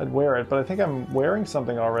 I'd wear it, but I think I'm wearing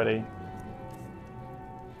something already.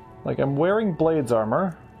 Like, I'm wearing blades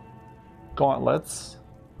armor, gauntlets,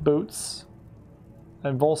 boots,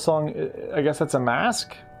 And Volsong, I guess that's a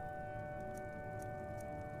mask?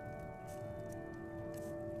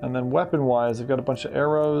 And then weapon-wise, I've got a bunch of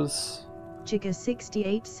arrows.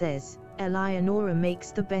 Jigger68 says, Eleonora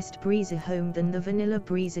makes the best breezer home than the vanilla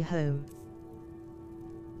breezer home.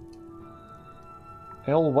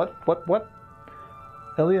 What?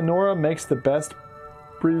 Eleonora makes the best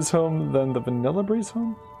breeze home than the vanilla breeze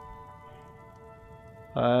home?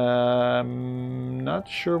 I'm not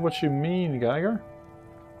sure what you mean, Geiger.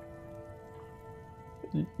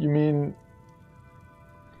 You mean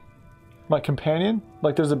my companion?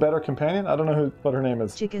 Like there's a better companion? I don't know what her name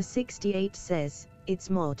is. Jigger68 says, it's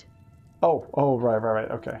mod. Oh,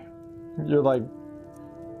 right, okay. You're like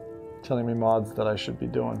telling me mods that I should be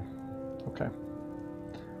doing. Okay.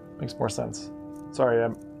 Makes more sense.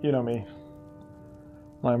 Sorry, you know me.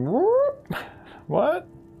 I'm what?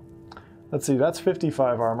 Let's see, that's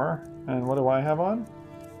 55 armor. And what do I have on?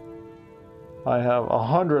 I have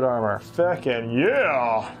 100 armor. Feckin'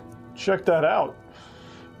 yeah! Check that out.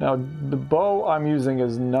 Now, the bow I'm using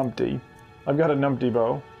is numpty. I've got a numpty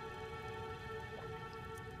bow.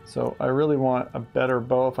 So I really want a better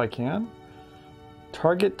bow if I can.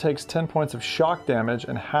 Target takes 10 points of shock damage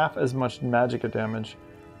and half as much magicka damage.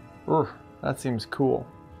 Urgh, that seems cool.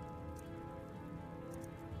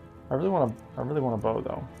 I really want a bow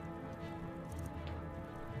though.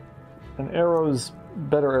 And arrows,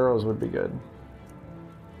 better arrows would be good.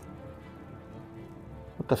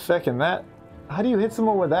 What the feck in that? How do you hit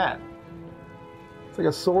someone with that? It's like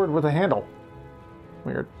a sword with a handle.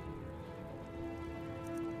 Weird.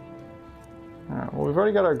 Alright, well we've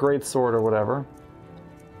already got our great sword or whatever.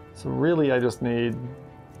 So really I just need...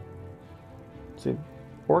 Let's see,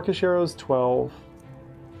 orcish arrows, 12.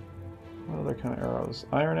 What other kind of arrows?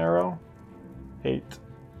 Iron arrow, 8.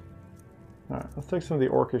 Alright, let's take some of the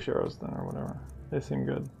orcish arrows then, or whatever. They seem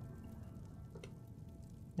good.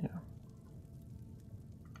 Yeah.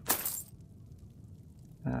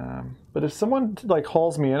 But if someone like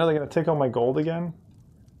hauls me in, are they going to take all my gold again?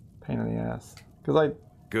 Pain in the ass. Because I...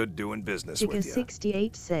 Good doing business with you.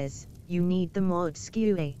 Jigger68 says, you need the mod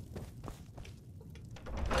SKUE.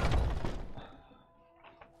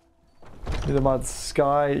 The mod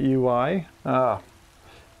Sky UI. Ah.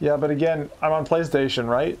 Yeah, but again, I'm on PlayStation,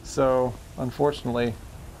 right? So, unfortunately,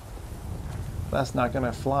 that's not going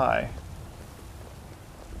to fly.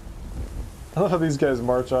 I love how these guys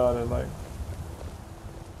march on and like...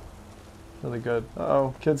 Really good.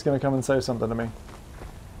 Uh-oh, kid's going to come and say something to me.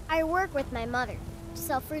 I work with my mother to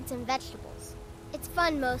sell fruits and vegetables. It's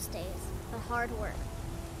fun most days, but hard work.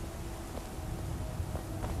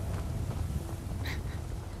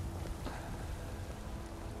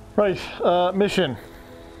 Right, mission.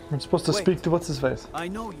 I'm supposed to speak to what's his face. I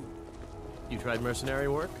know you. You tried mercenary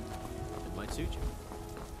work? It might suit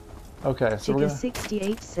you. Okay, so we're gonna...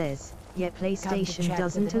 Jigger68 says, yeah, PlayStation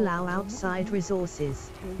doesn't allow outside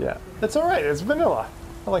resources. Yeah, it's alright, it's vanilla.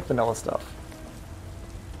 I like vanilla stuff.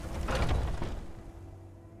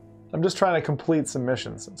 I'm just trying to complete some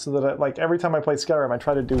missions so that like every time I play Skyrim I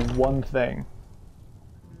try to do one thing.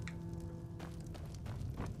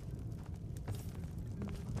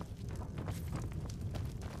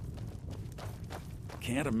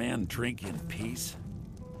 Can't a man drink in peace?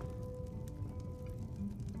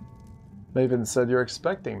 Maven said you're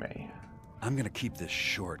expecting me. I'm gonna keep this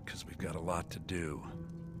short because we've got a lot to do.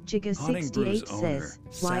 Jigger68 says,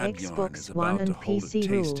 why Xbox One and PC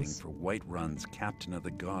rules? For Whiterun's captain of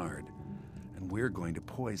the guard, and we're going to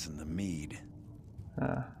poison the mead.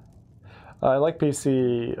 I like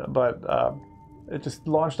PC, but it just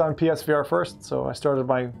launched on PSVR first, so I started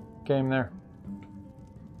my game there.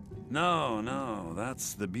 No,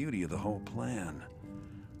 that's the beauty of the whole plan.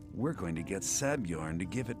 We're going to get Sabjorn to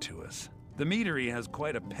give it to us. The meadery has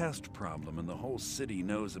quite a pest problem, and the whole city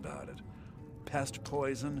knows about it. Pest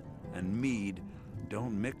poison and mead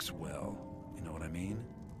don't mix well. You know what I mean?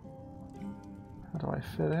 How do I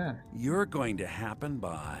fit in? You're going to happen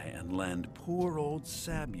by and lend poor old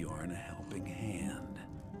Sabjorn a helping hand.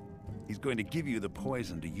 He's going to give you the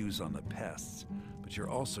poison to use on the pests, but you're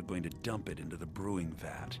also going to dump it into the brewing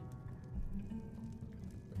vat.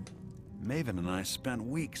 Maven and I spent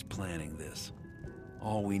weeks planning this.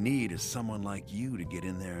 All we need is someone like you to get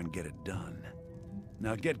in there and get it done.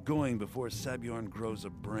 Now get going before Sabjorn grows a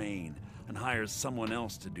brain and hires someone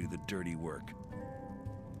else to do the dirty work.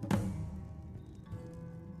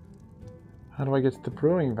 How do I get to the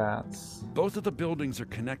brewing vats? Both of the buildings are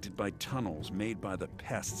connected by tunnels made by the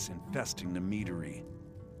pests infesting the meadery.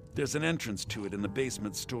 There's an entrance to it in the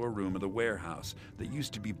basement storeroom of the warehouse that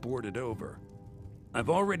used to be boarded over. I've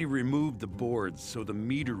already removed the boards so the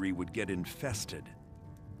meadery would get infested.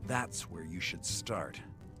 That's where you should start.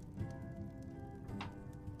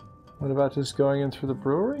 What about just going in through the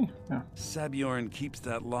brewery? Yeah. Sabjorn keeps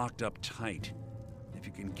that locked up tight. If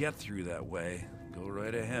you can get through that way, go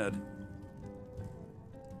right ahead.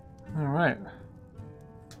 All right.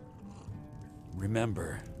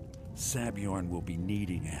 Remember, Sabjorn will be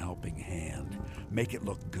needing a helping hand. Make it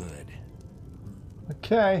look good.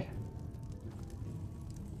 Okay.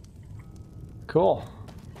 Cool.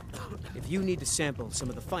 If you need to sample some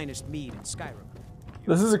of the finest mead in Skyrim.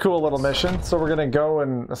 This is a cool little mission. So we're gonna go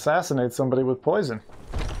and assassinate somebody with poison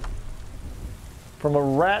from a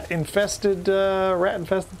rat-infested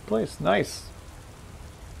place. Nice.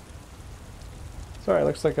 Sorry,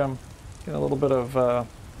 looks like I'm getting a little bit of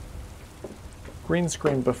green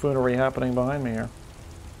screen buffoonery happening behind me here.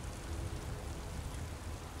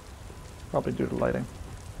 Probably due to lighting.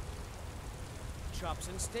 Chops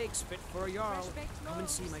and steaks fit for a Jarl. Come and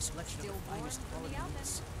see my selection of the finest quality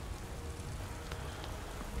meats.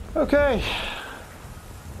 Okay.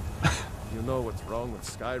 You know what's wrong with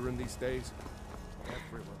Skyrim these days?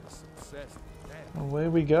 Everyone is obsessed with that. Away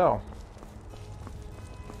we go.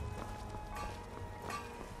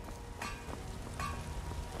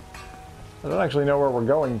 I don't actually know where we're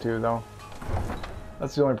going to, though.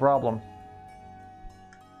 That's the only problem.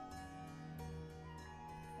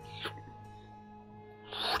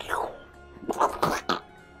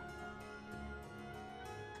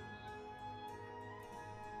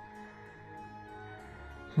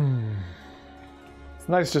 It's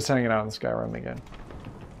nice just hanging out in Skyrim again.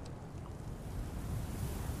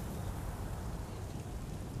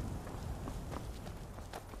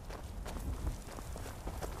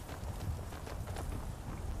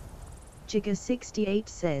 Chica68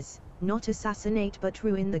 says, not assassinate but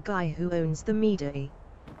ruin the guy who owns the meadery.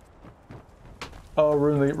 Oh,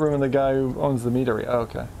 ruin the guy who owns the meadery. Oh,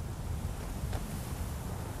 okay.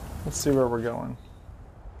 Let's see where we're going.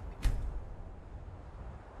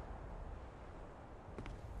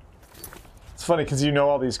 It's funny because you know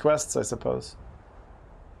all these quests, I suppose.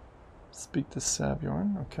 Speak to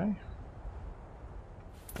Sabjorn, okay.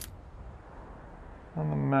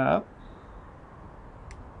 On the map.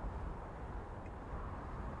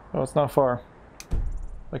 Oh, it's not far.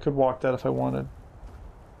 I could walk that if I wanted.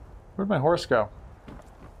 Where'd my horse go?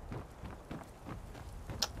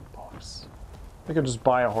 Bollocks. I could just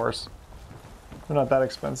buy a horse. They're not that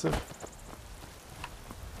expensive.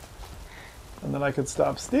 And then I could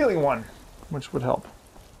stop stealing one, which would help.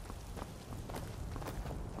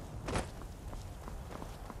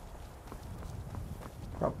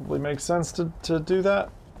 Probably makes sense to do that.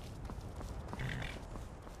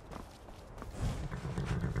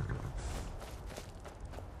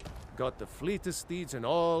 Got the fleetest steeds in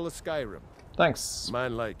all of Skyrim. Thanks. A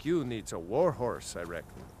man like you needs a war horse, I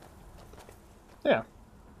reckon. Yeah.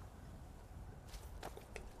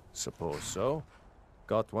 Suppose so.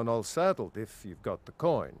 Got one all saddled if you've got the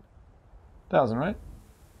coin. 1,000, right?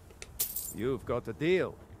 You've got a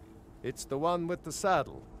deal. It's the one with the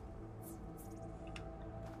saddle.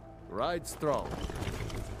 Ride strong.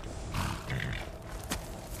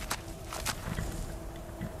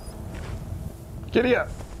 Giddy up!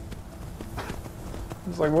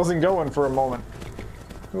 It's like wasn't going for a moment.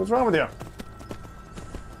 What's wrong with you?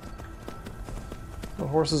 What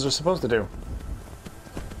horses are supposed to do.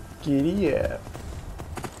 Giddy up.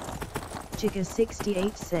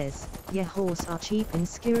 Chica68 says, yeah, horse are cheap in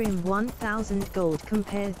Skyrim. 1000 gold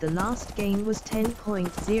compared the last game was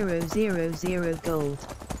 10.000 gold.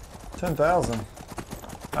 10,000.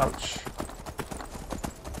 Ouch.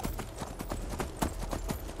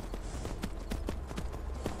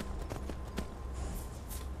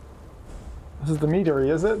 This is the meadery,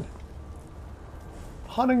 is it?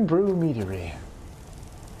 Hunting Brew Meadery.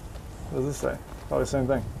 What does this say? Probably the same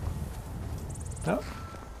thing. No?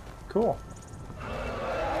 Cool.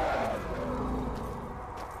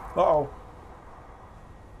 Uh-oh.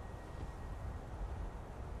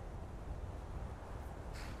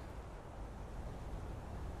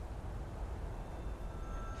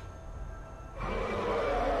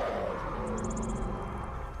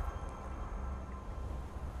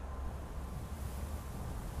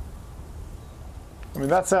 I mean,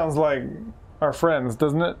 that sounds like our friends,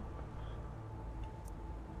 doesn't it?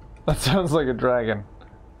 That sounds like a dragon.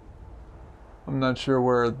 I'm not sure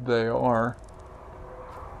where they are.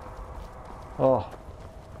 Oh.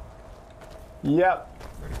 Yep.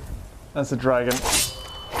 That's a dragon.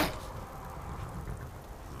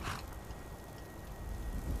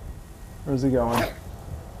 Where's he going?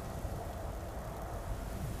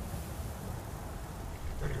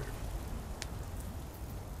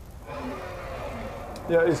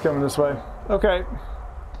 Yeah, he's coming this way. Okay.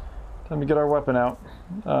 Let me get our weapon out.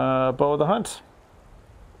 Bow of the hunt.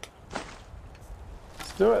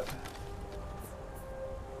 Let's do it.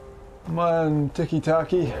 Come on,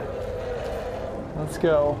 tiki-taki. Let's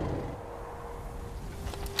go.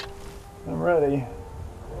 I'm ready.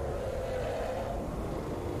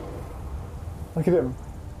 Look at him.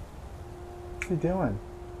 What's he doing?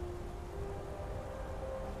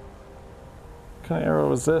 What kind of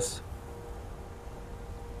arrow is this?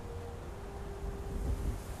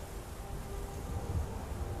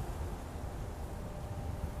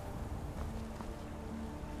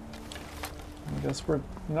 I guess we're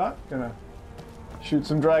not gonna shoot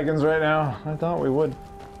some dragons right now. I thought we would.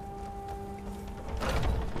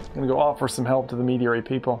 Gonna go offer some help to the meteory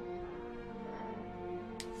people.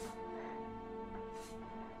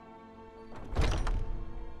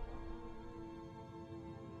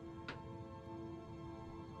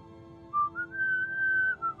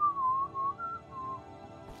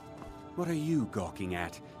 What are you gawking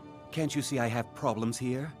at? Can't you see I have problems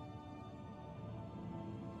here?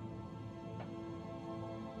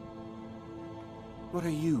 What are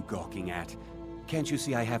you gawking at? Can't you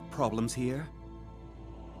see I have problems here?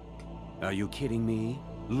 Are you kidding me?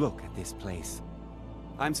 Look at this place.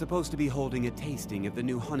 I'm supposed to be holding a tasting of the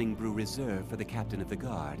new Hunting Brew Reserve for the Captain of the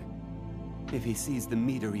Guard. If he sees the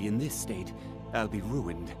meadery in this state, I'll be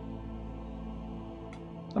ruined.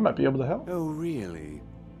 I might be able to help. Oh, really?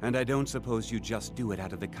 And I don't suppose you just do it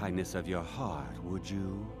out of the kindness of your heart, would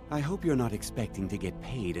you? I hope you're not expecting to get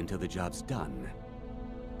paid until the job's done.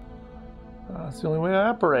 That's the only way I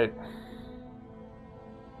operate.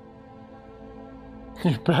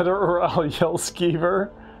 You better or I'll yell skeever.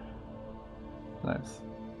 Nice.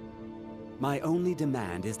 My only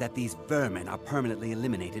demand is that these vermin are permanently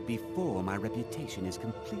eliminated before my reputation is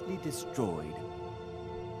completely destroyed.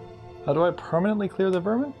 How do I permanently clear the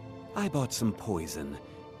vermin? I bought some poison.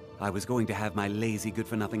 I was going to have my lazy,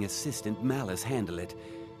 good-for-nothing assistant Malice handle it,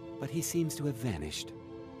 but he seems to have vanished.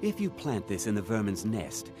 If you plant this in the vermin's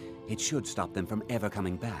nest, it should stop them from ever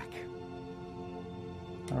coming back.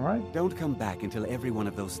 All right. Don't come back until every one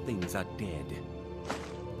of those things are dead.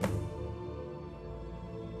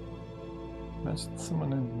 Mentioned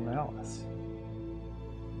someone in Malice.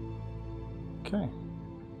 Okay.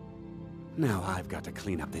 Now I've got to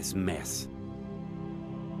clean up this mess.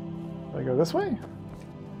 Do I go this way?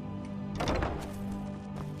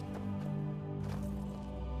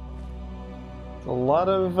 It's a lot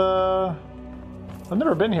of, I've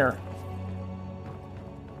never been here.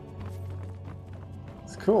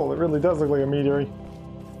 It's cool. It really does look like a meteory.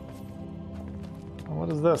 What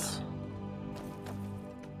is this?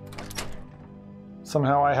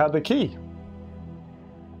 Somehow I had the key.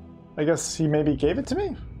 I guess he maybe gave it to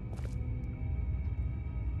me?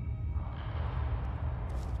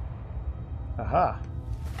 Aha.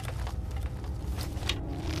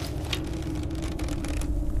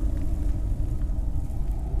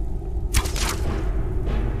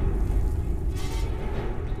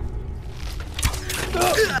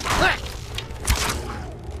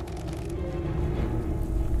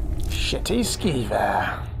 Shitty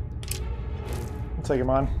skeever. I'll take him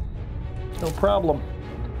on. No problem.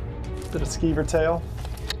 Bit of skeever tail.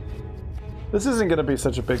 This isn't going to be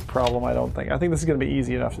such a big problem, I don't think. I think this is going to be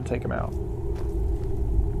easy enough to take him out.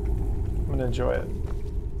 I'm going to enjoy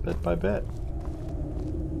it. Bit by bit.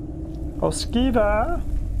 Oh, skeever!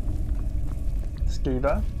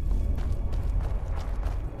 Skeever.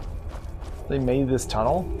 They made this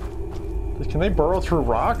tunnel? Can they burrow through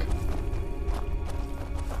rock?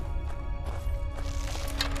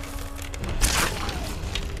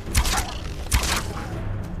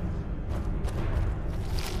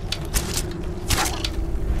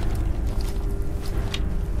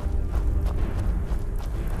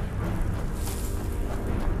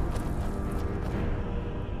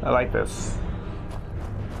 I like this.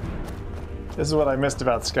 This is what I missed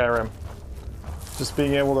about Skyrim. Just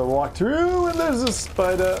being able to walk through and there's a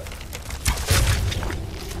spider.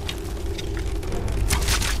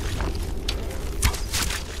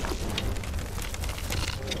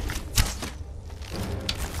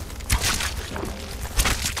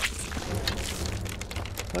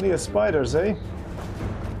 Plenty of spiders, eh?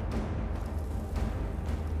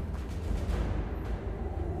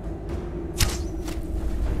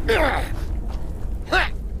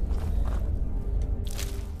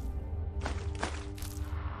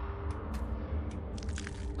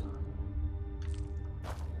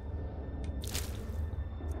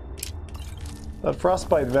 That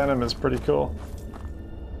frostbite venom is pretty cool.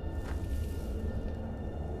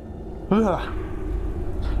 Ugh.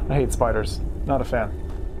 I hate spiders. Not a fan.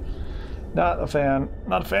 Not a fan.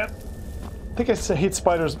 Not a fan. I think I hate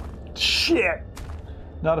spiders Shit!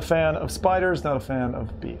 Not a fan of spiders, not a fan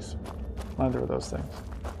of bees. Neither of those things.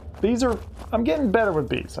 Bees are... I'm getting better with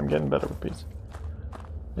bees. I'm getting better with bees.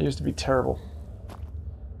 I used to be terrible.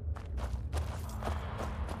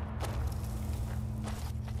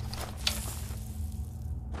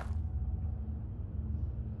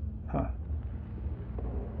 Huh.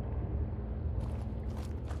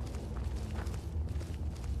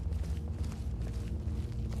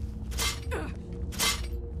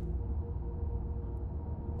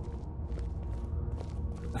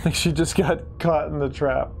 I think she just got caught in the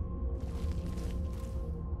trap.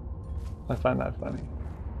 I find that funny.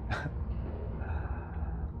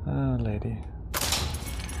 Oh, lady.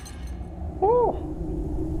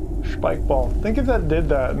 Woo! Spike ball. Think if that did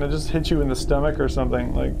that and it just hit you in the stomach or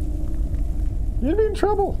something, like, you'd be in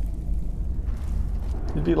trouble.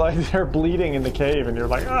 You'd be like there bleeding in the cave and you're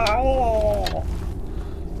like, oh!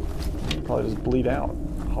 You'd probably just bleed out.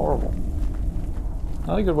 Horrible.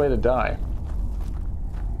 Not a good way to die.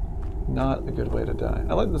 Not a good way to die.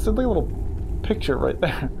 I like this like a little picture right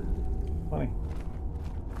there. Funny.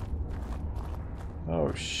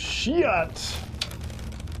 Oh shit!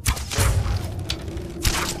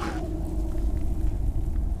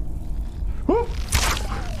 Whoop!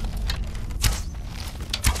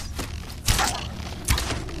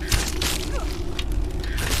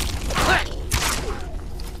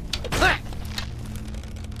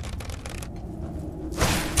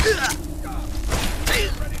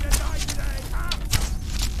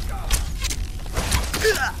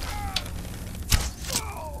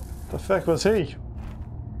 The fuck was he?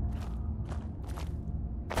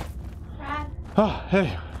 Brad. Oh,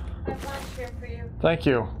 hey. I have lunch here for you. Thank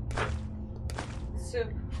you. Soup.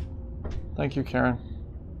 Thank you, Karen.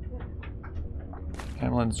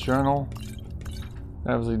 Hamlin's journal.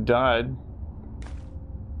 Obviously died.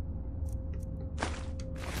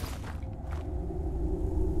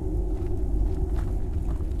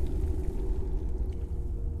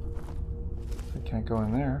 I can't go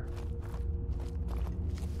in there.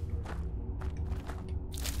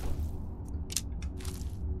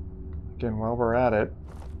 Again, while we're at it,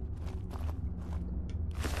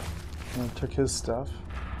 I took his stuff.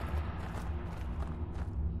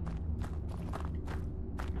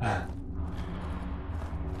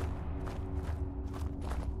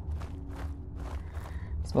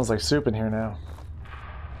 Smells like soup in here now.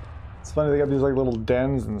 It's funny, they got these like little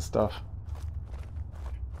dens and stuff.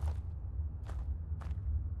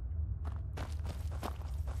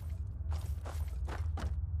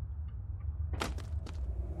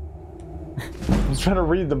 I was trying to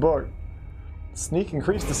read the book. Sneak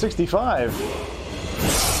increased to 65.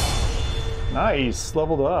 Nice,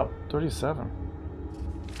 leveled up. 37.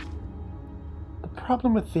 The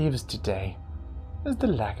problem with thieves today is the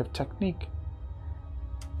lack of technique.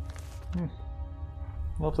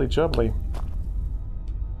 Lovely jubbly.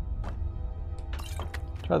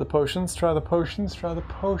 Try the potions, try the potions, try the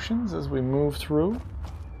potions as we move through.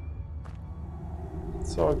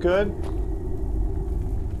 It's all good.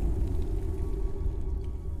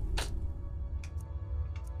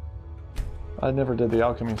 I never did the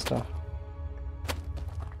alchemy stuff.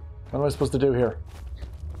 What am I supposed to do here?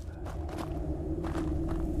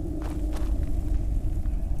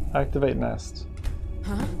 Activate nest.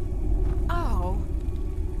 Huh? Oh.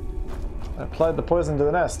 I applied the poison to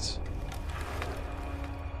the nest.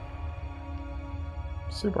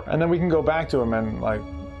 Super. And then we can go back to him and, like,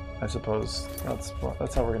 I suppose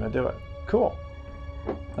that's how we're gonna do it. Cool.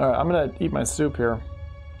 All right, I'm gonna eat my soup here.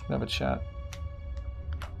 Have a chat.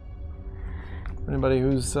 Anybody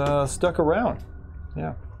who's stuck around.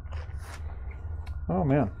 Yeah. Oh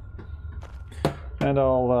man. And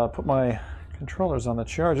I'll put my controllers on the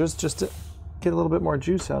chargers just to get a little bit more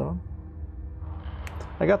juice out of them.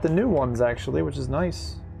 I got the new ones actually, which is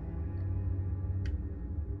nice.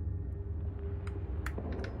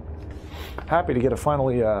 Happy to get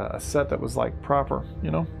finally a set that was like proper,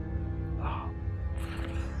 you know? Oh,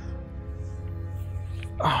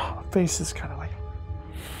 my face is kind of like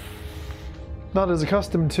not as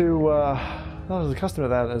accustomed to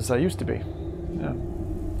that as I used to be. Yeah.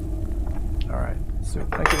 All right, soup.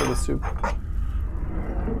 Thank you for the soup,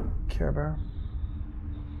 Care Bear.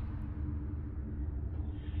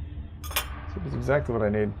 Soup is exactly what I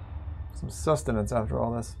need. Some sustenance after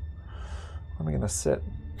all this. Where am I gonna sit?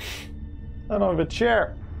 I don't have a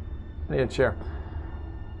chair. I need a chair.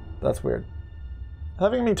 That's weird.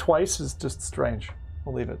 Having me twice is just strange.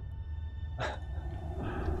 We'll leave it.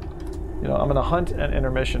 You know, I'm gonna hunt and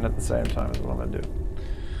intermission at the same time is what I'm gonna do.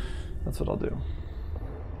 That's what I'll do.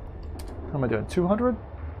 How am I doing? 200?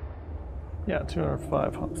 Yeah,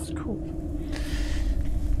 205 hunts. Cool.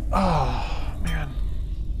 Oh, man.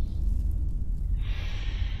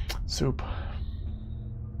 Soup.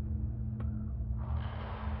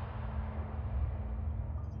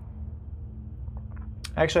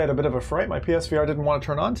 Actually, I had a bit of a fright. My PSVR didn't want to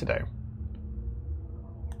turn on today.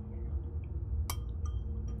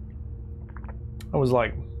 I was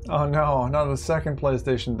like, oh no, not the second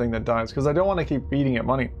PlayStation thing that dies, because I don't want to keep feeding it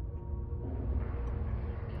money.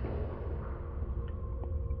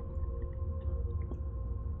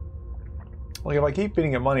 Like, if I keep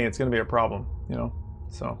feeding it money, it's going to be a problem, you know?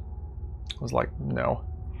 So, I was like, no.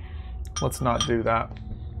 Let's not do that.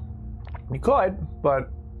 You could,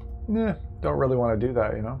 but, don't really want to do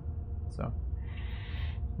that, you know? So,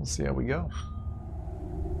 we'll see how we go.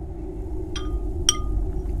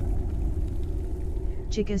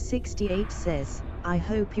 Jigger68 says, I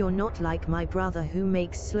hope you're not like my brother who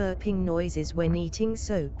makes slurping noises when eating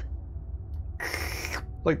soap.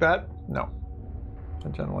 Like that? No. I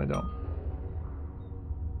generally don't.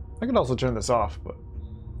 I could also turn this off, but...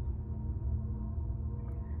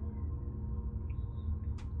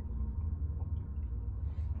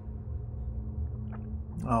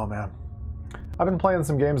 Oh man. I've been playing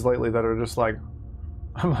some games lately that are just like,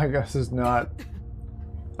 oh my gosh, this is not...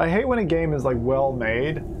 I hate when a game is like well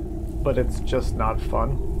made, but it's just not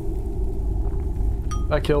fun.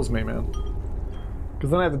 That kills me, man.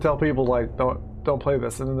 Because then I have to tell people like, don't play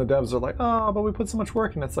this, and then the devs are like, oh, but we put so much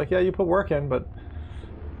work in. It's like, yeah, you put work in, but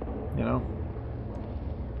you know.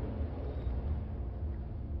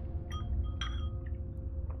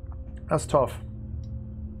 That's tough.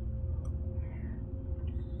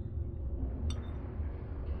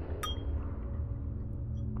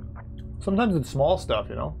 Sometimes it's small stuff,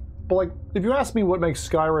 you know? But like, if you ask me what makes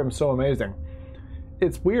Skyrim so amazing,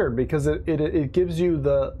 it's weird because it gives you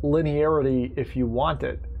the linearity if you want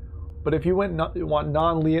it. But if you want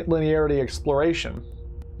non-linearity exploration,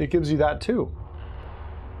 it gives you that too.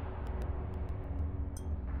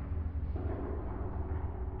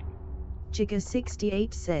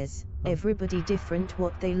 Jigger68 says, everybody different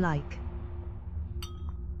what they like.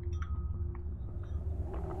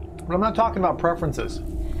 But I'm not talking about preferences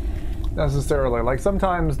necessarily. Like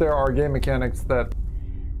sometimes there are game mechanics that,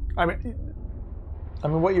 I mean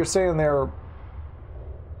what you're saying there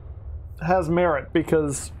has merit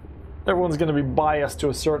because everyone's going to be biased to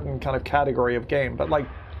a certain kind of category of game. But like,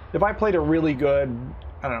 if I played a really good,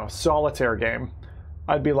 I don't know, solitaire game,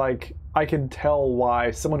 I'd be like, I can tell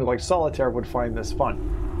why someone who likes solitaire would find this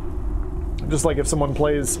fun. Just like if someone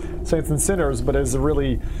plays Saints and Sinners but is a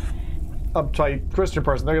really uptight Christian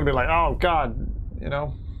person, they're going to be like, oh God, you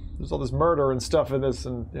know, there's all this murder and stuff in this,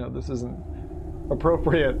 and you know, this isn't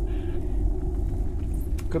appropriate.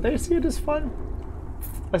 Could they see it as fun?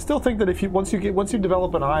 I still think that if you once you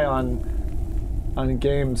develop an eye on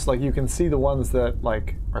games, like you can see the ones that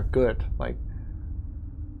like are good. Like,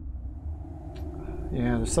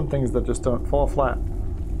 yeah, there's some things that just don't fall flat.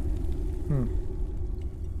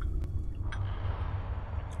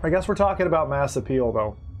 I guess we're talking about mass appeal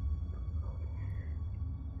though.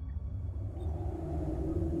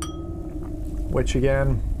 Which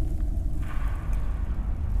again,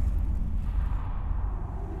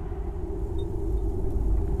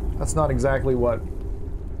 that's not exactly what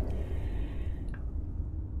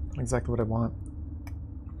I want.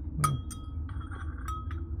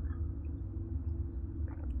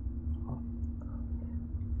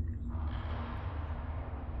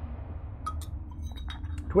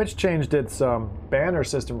 Twitch changed its banner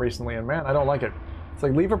system recently, and man, I don't like it. It's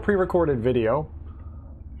like, leave a pre-recorded video.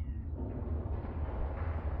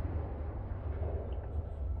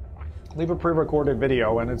 Leave a pre-recorded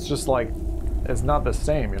video, and it's just like, it's not the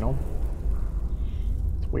same, you know?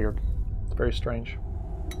 It's weird. It's very strange.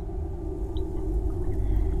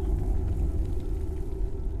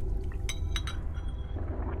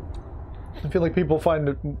 I feel like people find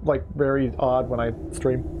it like very odd when I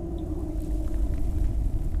stream.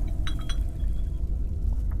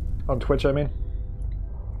 On Twitch, I mean.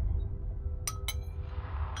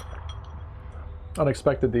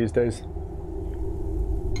 Unexpected these days.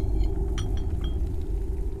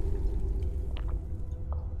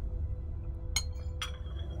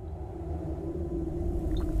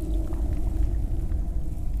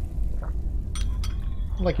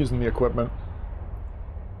 I like using the equipment.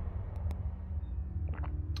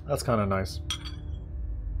 That's kind of nice.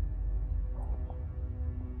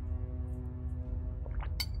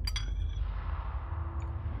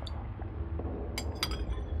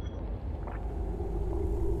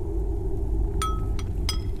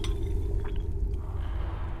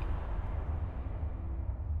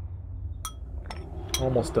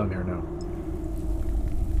 Almost done here now.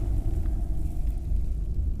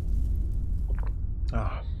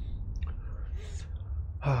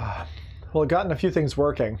 Well, I've gotten a few things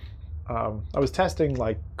working. I was testing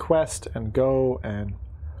like Quest and Go and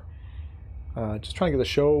just trying to get the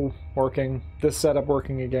show working, this setup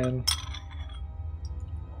working again.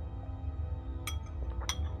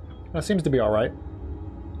 That seems to be all right.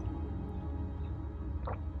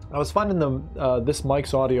 I was finding this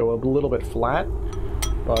mic's audio a little bit flat,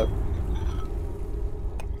 but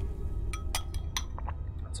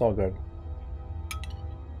it's all good.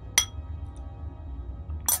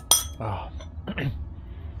 Oh.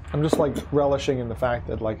 I'm just like relishing in the fact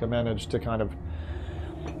that like I managed to kind of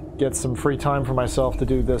get some free time for myself to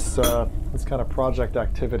do this this kind of project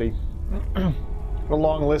activity. A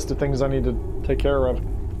long list of things I need to take care of.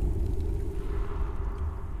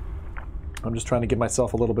 I'm just trying to give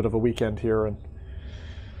myself a little bit of a weekend here and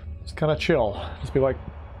just kind of chill. Just be like,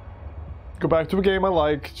 go back to a game I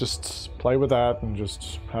like, just play with that and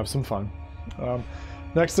just have some fun.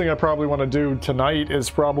 Next thing I probably want to do tonight is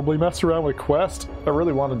probably mess around with Quest. I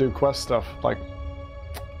really want to do Quest stuff. Like,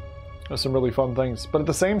 there's some really fun things. But at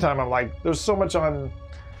the same time, I'm like, there's so much on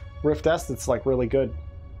Rift S that's like really good.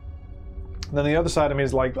 And then the other side of me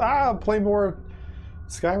is like, play more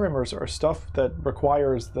Skyrim or stuff that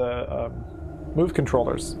requires the move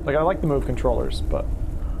controllers. Like, I like the move controllers, but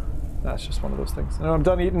that's just one of those things. And I'm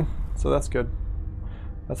done eating, so that's good.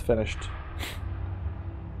 That's finished.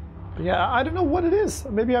 But yeah, I don't know what it is.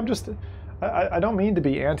 Maybe I'm just... I don't mean to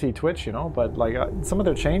be anti-Twitch, you know, but like some of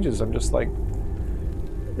their changes, I'm just like...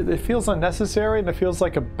 It feels unnecessary, and it feels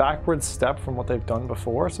like a backward step from what they've done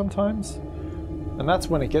before sometimes. And that's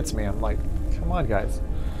when it gets me. I'm like, come on, guys.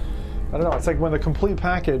 I don't know, it's like when the complete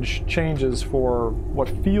package changes for what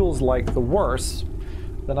feels like the worse,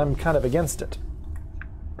 then I'm kind of against it.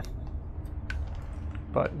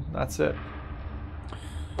 But that's it.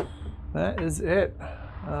 That is it.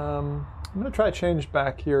 I'm going to try to change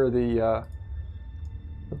back here the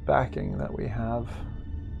backing that we have.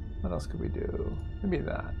 What else could we do? Maybe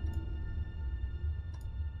that.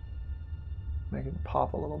 Make it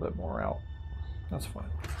pop a little bit more out. That's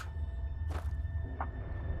fine.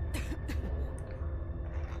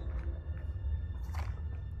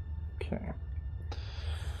 Okay.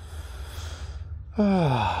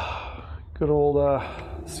 Good old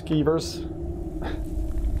skeevers.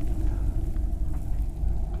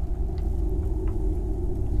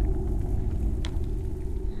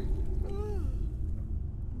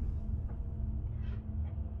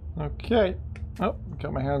 Okay. Oh,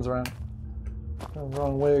 got my hands around. Going the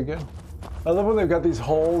wrong way again. I love when they've got these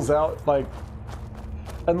holes out, like,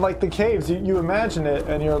 and like the caves, you imagine it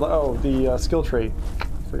and you're like, oh, the skill tree.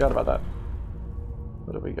 Forgot about that.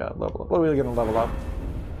 What do we got? Level up. What are we gonna level up?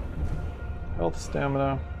 Health,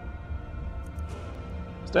 stamina.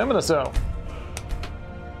 Stamina cell.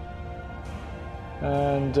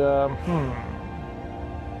 And,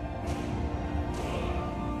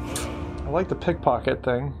 I like the pickpocket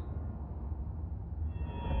thing.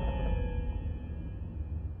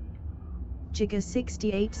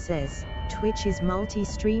 Jigga68 says, Twitch is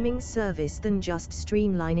multi-streaming service than just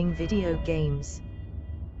streamlining video games.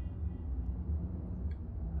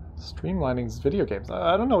 Streamlining video games.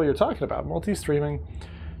 I don't know what you're talking about. Multi-streaming.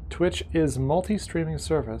 Twitch is multi-streaming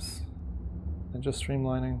service and just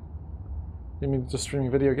streamlining. You mean just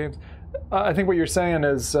streaming video games? I think what you're saying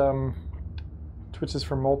is Twitch is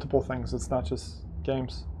for multiple things. It's not just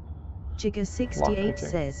games. Jigga68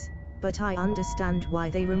 says, but I understand why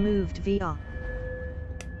they removed VR.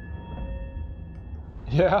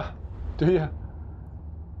 Yeah? Do you?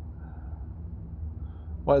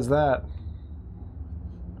 Why is that?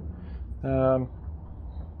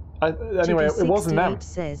 Anyway, it wasn't them.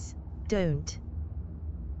 Says, don't.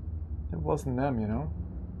 It wasn't them, you know?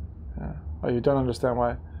 Yeah. Oh, you don't understand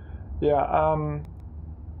why? Yeah, I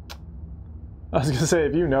was gonna say,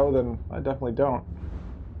 if you know, then I definitely don't.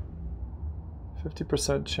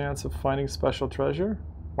 50% chance of finding special treasure?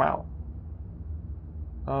 Wow.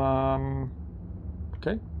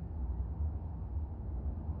 Okay.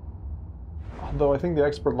 Although I think the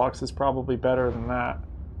expert locks is probably better than that.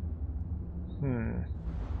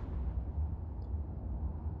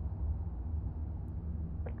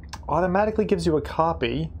 Automatically gives you a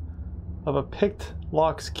copy of a picked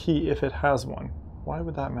lock's key if it has one. Why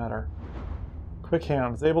would that matter? Quick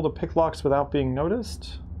hands. Able to pick locks without being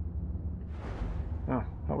noticed? Oh,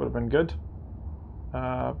 that would have been good.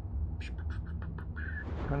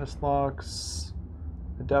 Apprentice locks.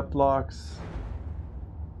 Adept locks.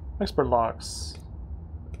 Expert locks.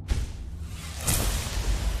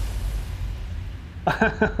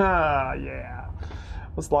 Yeah.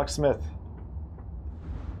 What's locksmith?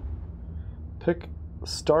 Pick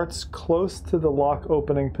starts close to the lock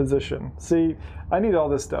opening position. See, I need all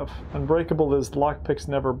this stuff. Unbreakable is lockpicks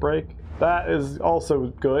never break. That is also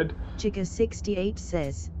good. Chica68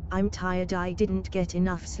 says, I'm tired. I didn't get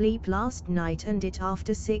enough sleep last night and it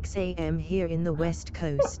after 6 a.m. here in the West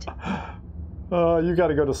Coast. You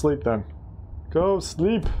gotta go to sleep then. Go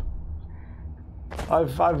sleep.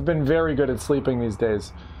 I've been very good at sleeping these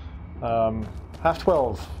days.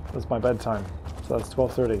 12:30 is my bedtime, so that's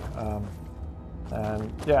 12:30.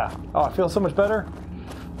 And yeah, oh, I feel so much better.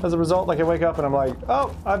 As a result, like I wake up and I'm like,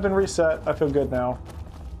 oh, I've been reset. I feel good now.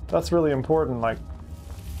 That's really important. Like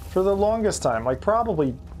for the longest time, like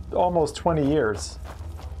probably almost 20 years.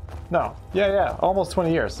 No, yeah, almost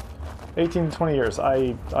 20 years. 18 to 20 years.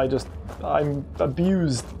 I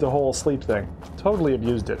abused the whole sleep thing. Totally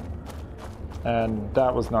abused it. And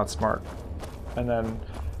that was not smart. And then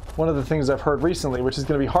one of the things I've heard recently, which is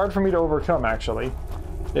going to be hard for me to overcome actually,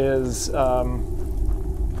 is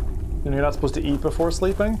you're not supposed to eat before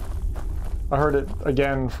sleeping. I heard it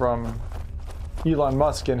again from Elon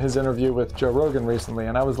Musk in his interview with Joe Rogan recently,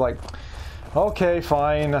 and I was like, okay,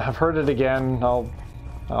 fine, I've heard it again.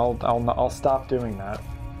 I'll stop doing that.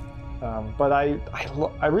 But I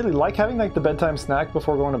really like having like the bedtime snack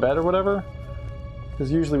before going to bed or whatever,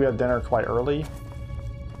 because usually we have dinner quite early.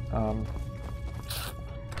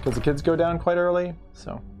 Because the kids go down quite early,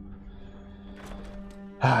 so.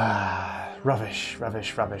 Rubbish. You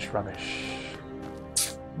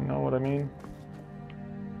know what I mean?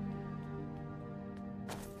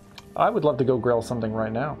 I would love to go grill something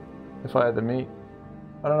right now, if I had the meat.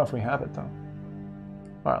 I don't know if we have it though.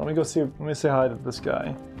 All right, let me say hi to this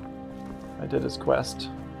guy. I did his quest.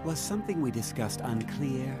 Was something we discussed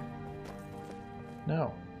unclear?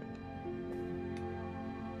 No.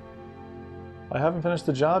 I haven't finished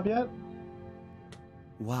the job yet?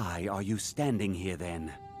 Why are you standing here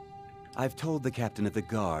then? I've told the captain of the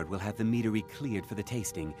guard we'll have the meadery cleared for the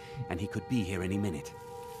tasting, and he could be here any minute.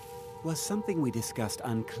 Was something we discussed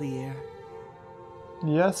unclear?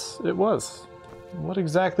 Yes, it was. What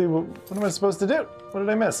exactly, what am I supposed to do? What did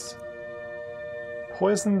I miss?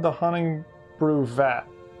 Poison the honey brew vat.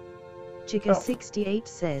 Chica68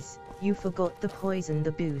 says, you forgot the poison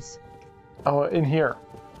the booze. Oh, in here.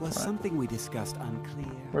 Was something we discussed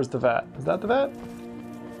unclear? Where's the vat? Is that the vat?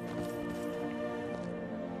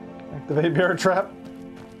 Activate bear trap.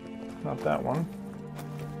 Not that one.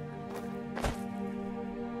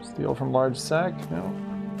 Steal from large sack. No.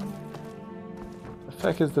 The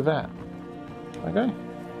feck is the vat. Okay.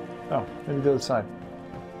 Oh, maybe the other side.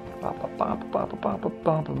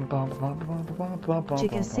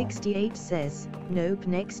 Chica68 says, nope,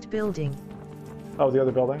 next building. Oh, the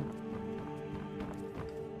other building?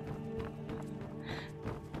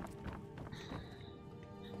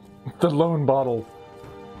 The lone bottle.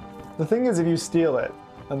 The thing is, if you steal it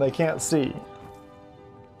and they can't see.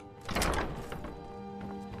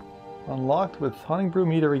 Unlocked with honey brew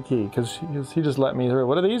meadery key, because he just let me through.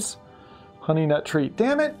 What are these? Honey nut treat.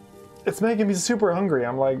 Damn it! It's making me super hungry.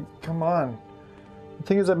 I'm like, come on. The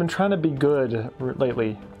thing is, I've been trying to be good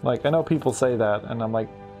lately. Like, I know people say that, and I'm like,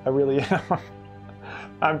 I really am.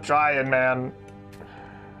 I'm trying, man.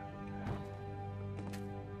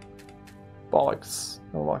 Bollocks.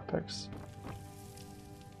 No lockpicks.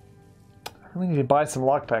 I really need to buy some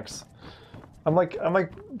lockpicks. I'm like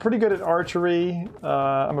pretty good at archery.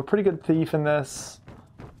 I'm a pretty good thief in this.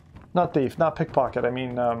 Not thief, not pickpocket. I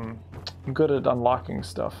mean, I'm good at unlocking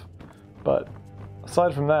stuff. But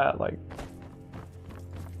aside from that, like,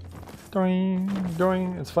 doing.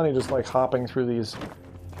 It's funny just like hopping through these,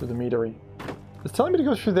 through the meadery. It's telling me to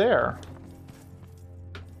go through there.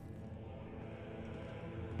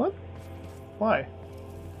 What? Why?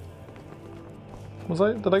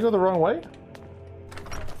 Did I go the wrong way?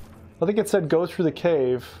 I think it said go through the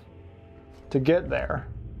cave to get there.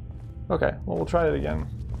 Okay, well we'll try it again.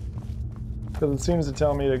 Because it seems to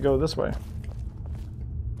tell me to go this way.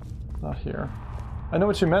 Not here. I know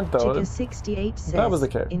what you meant though. Chica68 says, that was the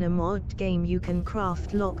cave. In a mod game you can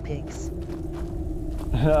craft lockpicks.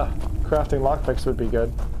 Yeah, crafting lockpicks would be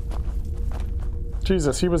good.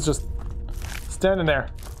 Jesus, he was just standing there.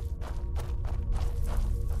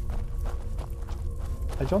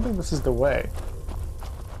 I don't think this is the way.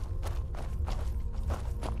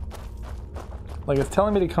 Like, it's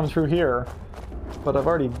telling me to come through here, but I've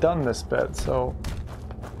already done this bit, so...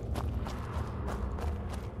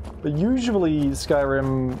 But usually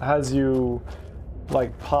Skyrim has you,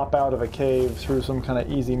 like, pop out of a cave through some kind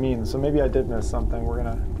of easy means, so maybe I did miss something. We're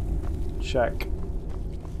gonna check.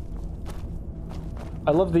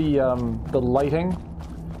 I love the lighting.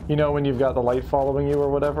 You know, when you've got the light following you or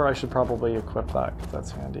whatever, I should probably equip that, because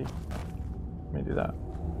that's handy. Let me do that.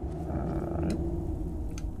 Alright.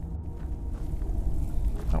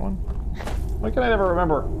 That one. Why can I never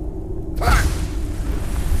remember?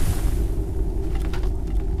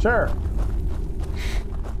 Sure.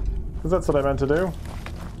 Because that's what I meant to do.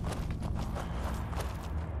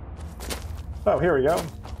 Oh, here we go.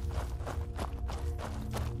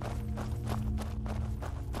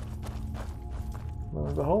 Lo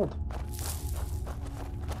and behold.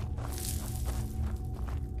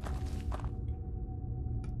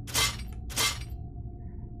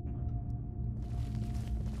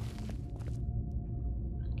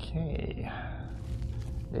 Okay.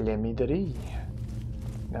 Let me three.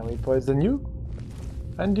 Now we poison you,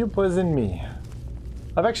 and you poison me.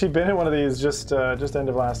 I've actually been in one of these just end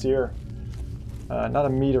of last year. Not a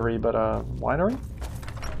meadery, but a winery.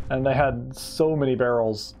 And they had so many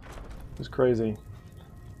barrels. It was crazy.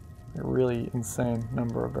 A really insane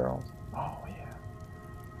number of barrels. Oh, yeah.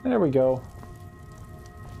 There we go.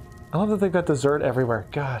 I love that they've got dessert everywhere.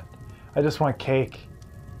 God, I just want cake.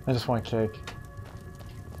 I just want cake.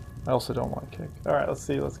 I also don't want cake. All right, let's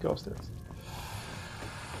see. Let's go upstairs.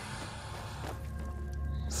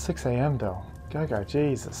 6 a.m. though. Gaga,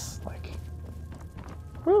 Jesus. Like,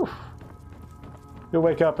 whew. You'll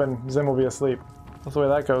wake up and Zim will be asleep. That's the way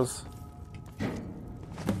that goes.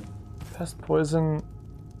 Pest poison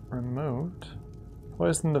removed.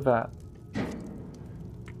 Poison the vat.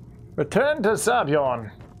 Return to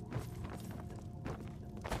Sabjorn.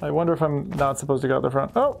 I wonder if I'm not supposed to go out the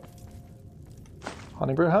front. Oh!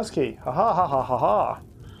 Honeybrew Husky. Ha ha ha ha ha ha.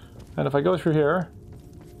 And if I go through here,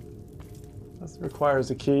 this requires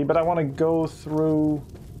a key, but I want to go through.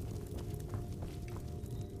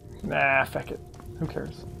 Nah, feck it. Who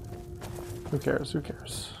cares? Who cares? Who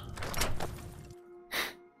cares?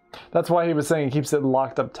 That's why he was saying he keeps it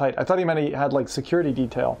locked up tight. I thought he meant he had like security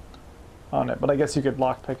detail on it, but I guess you could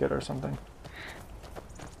lockpick it or something.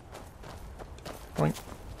 Boink.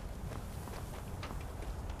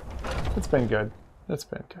 It's been good. It's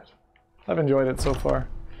been good. I've enjoyed it so far.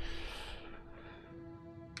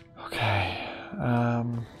 Okay.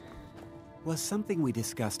 Was something we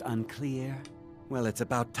discussed unclear? Well, it's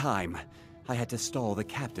about time. I had to stall the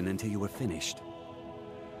captain until you were finished.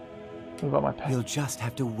 What about my pet? You'll just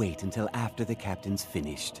have to wait until after the captain's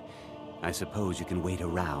finished. I suppose you can wait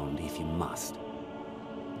around if you must.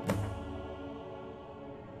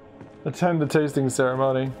 Attend the tasting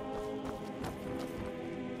ceremony.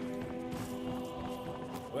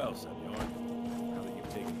 Well, senor, now that you've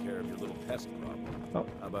taken care of your little pest problem,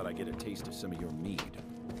 how about I get a taste of some of your mead?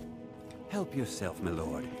 Help yourself, my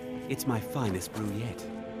lord. It's my finest brew yet.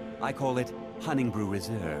 I call it Honningbrew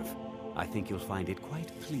Reserve. I think you'll find it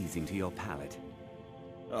quite pleasing to your palate.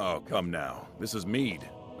 Oh, come now. This is mead,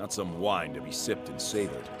 not some wine to be sipped and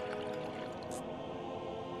savored.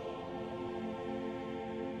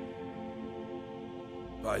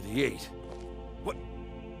 By the 8.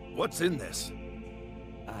 What's in this?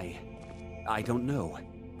 I don't know.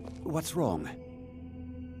 What's wrong?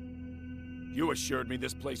 You assured me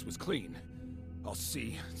this place was clean. I'll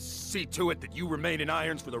see to it that you remain in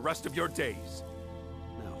irons for the rest of your days.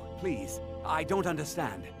 No, please. I don't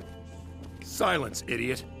understand. Silence,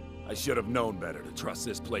 idiot. I should have known better to trust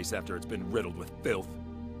this place after it's been riddled with filth.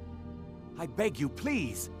 I beg you,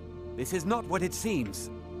 please. This is not what it seems.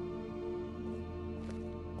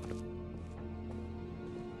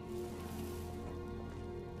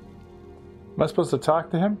 Am I supposed to talk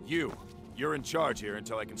to him? You're in charge here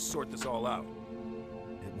until I can sort this all out.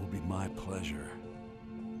 It will be my pleasure.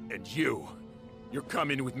 And you're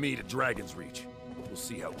coming with me to Dragon's Reach. We'll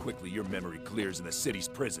see how quickly your memory clears in the city's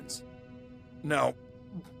prisons. Now,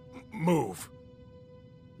 move.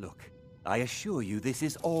 Look, I assure you this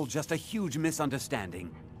is all just a huge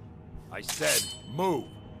misunderstanding. I said, move.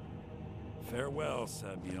 Farewell,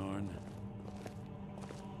 Sabjorn.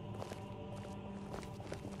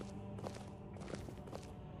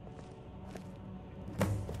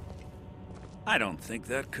 I don't think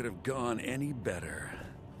that could have gone any better.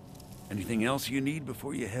 Anything else you need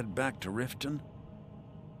before you head back to Riften?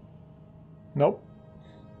 Nope.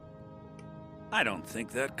 I don't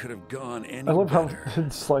think that could have gone any I love better. how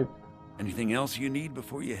it's like... Anything else you need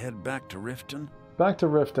before you head back to Riften? Back to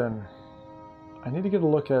Riften. I need to get a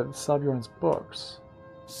look at Sabjorn's books.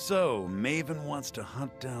 So, Maven wants to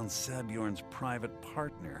hunt down Sabjorn's private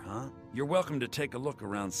partner, huh? You're welcome to take a look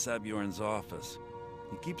around Sabjorn's office.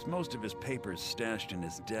 He keeps most of his papers stashed in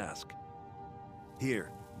his desk.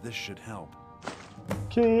 Here, this should help.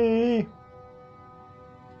 Key!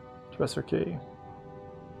 Dresser key.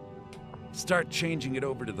 Start changing it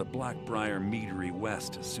over to the Blackbriar Meadery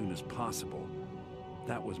West as soon as possible.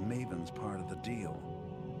 That was Maven's part of the deal.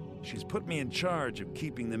 She's put me in charge of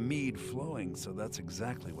keeping the mead flowing, so that's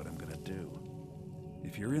exactly what I'm gonna do.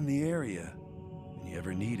 If you're in the area, and you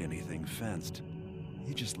ever need anything fenced,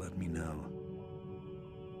 you just let me know.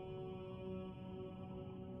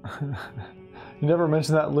 You never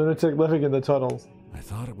mentioned that lunatic living in the tunnels. I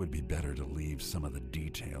thought it would be better to leave some of the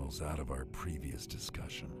details out of our previous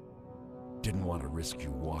discussion. Didn't want to risk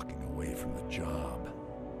you walking away from the job.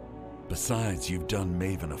 Besides, you've done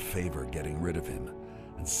Maven a favor getting rid of him,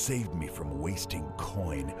 and saved me from wasting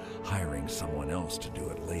coin hiring someone else to do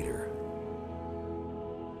it later.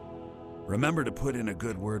 Remember to put in a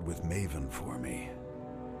good word with Maven for me.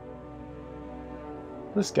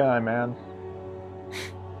 This guy, man.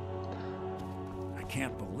 I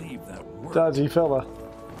can't believe that worked. Dodgy fella.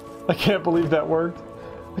 I can't believe that worked.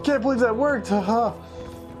 I can't believe that worked. Haha.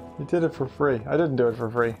 You did it for free. I didn't do it for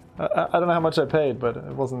free. I don't know how much I paid, but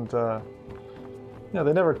it wasn't. Yeah,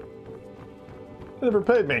 they never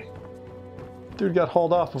paid me. Dude got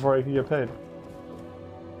hauled off before I could get paid.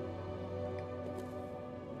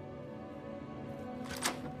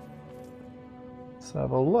 Let's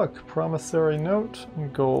have a look. Promissory note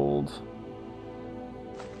and gold.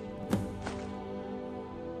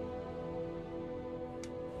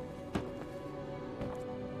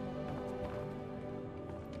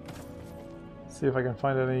 See if I can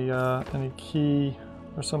find any key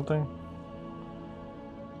or something.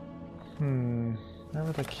 Where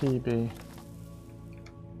would the key be?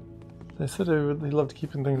 They said he loved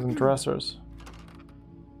keeping things in dressers.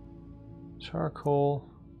 Charcoal.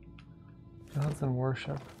 Gods and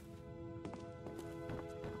worship.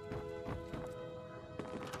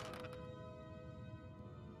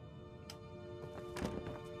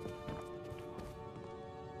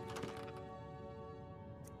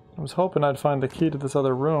 I was hoping I'd find the key to this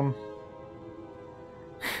other room.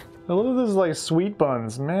 I love this like sweet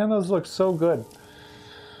buns. Man, those look so good.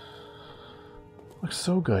 Looks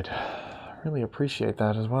so good. I really appreciate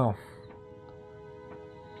that as well.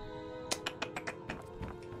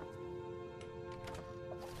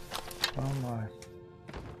 Oh my.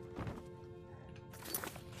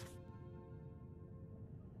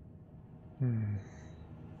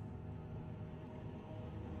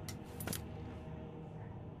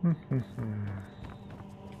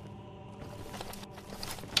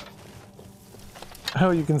 Oh,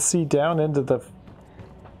 you can see down into the...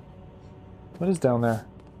 What is down there?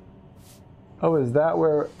 Oh, is that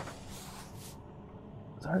where...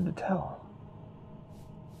 It's hard to tell.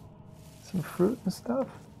 Some fruit and stuff?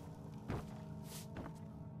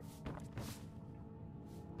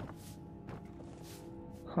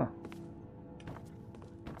 Huh.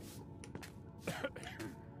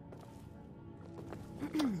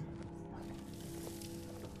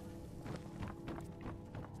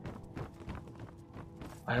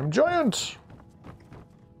 I am giant!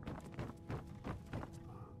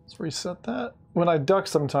 Let's reset that. When I duck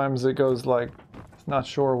sometimes it goes like, it's not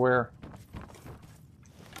sure where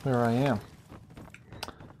I am.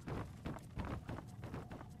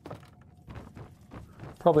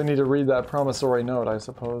 Probably need to read that promissory note, I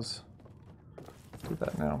suppose. Do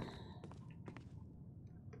that now.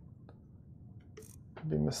 Could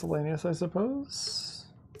be miscellaneous, I suppose.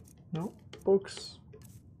 Nope. Books.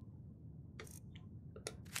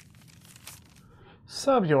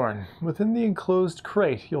 Sabjorn, within the enclosed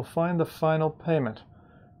crate, you'll find the final payment.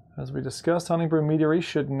 As we discussed, Honningbrew Meadery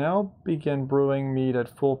should now begin brewing mead at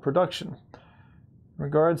full production. In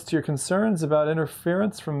regards to your concerns about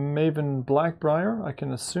interference from Maven Blackbriar, I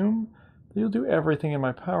can assume that you'll do everything in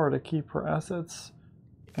my power to keep her assets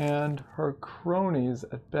and her cronies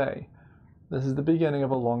at bay. This is the beginning of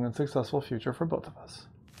a long and successful future for both of us.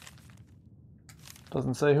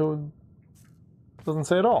 Doesn't say who... Doesn't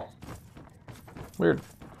say at all. Weird.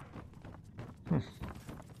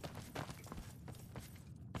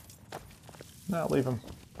 Now leave him.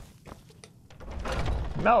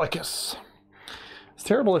 Malachus. It's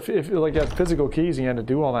terrible if you like had physical keys and you had to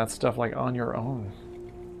do all that stuff like on your own.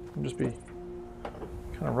 It'd just be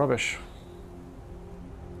kind of rubbish.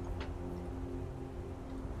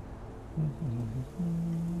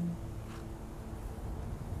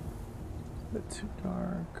 A bit too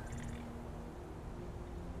dark.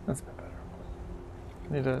 That's a bit better.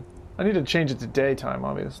 I need to change it to daytime,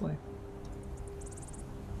 obviously.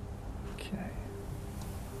 Okay.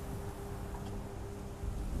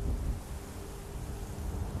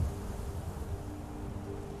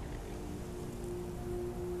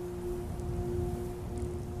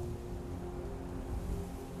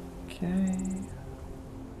 Okay.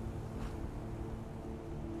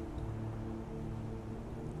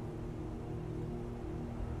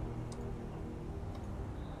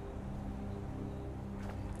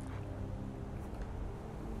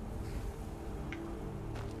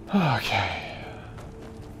 Okay.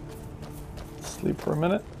 Sleep for a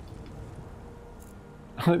minute.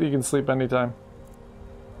 I think you can sleep anytime.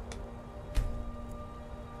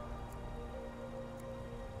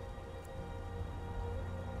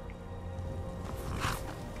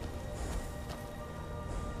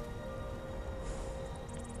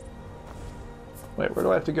 Wait, where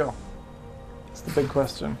do I have to go? That's the big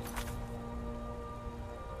question.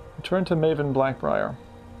 Return to Maven Blackbriar.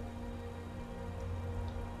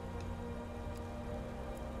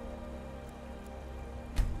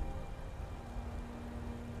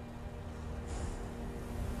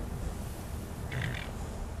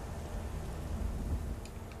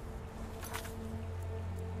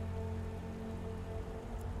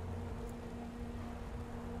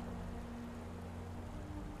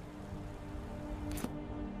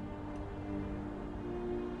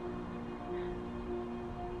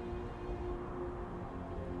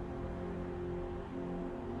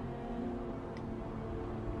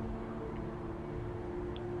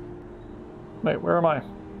 Wait, where am I?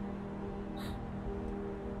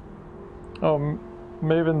 Oh,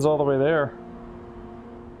 Maven's all the way there.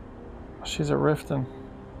 She's at Riften.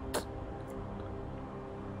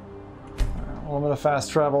 Well, I'm gonna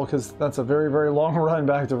fast travel because that's a very, very long run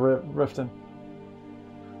back to Riften.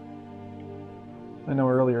 I know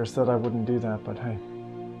earlier said I wouldn't do that, but hey.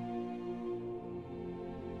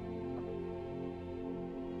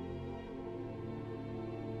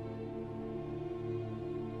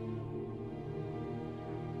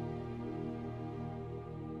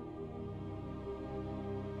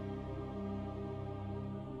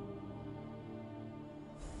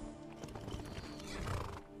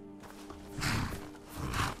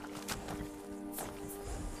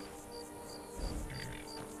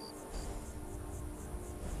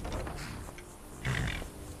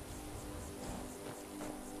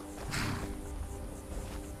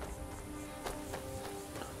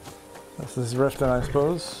 This is Riften, I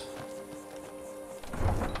suppose.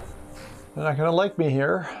 They're not gonna like me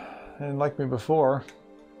here. They didn't like me before.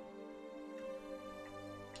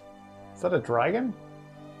 Is that a dragon?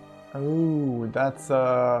 Ooh, that's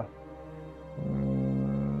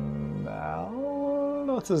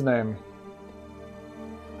what's his name?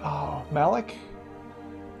 Oh, Malik?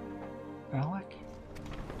 Malik?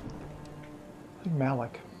 I think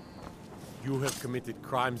Malik. You have committed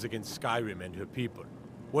crimes against Skyrim and her people.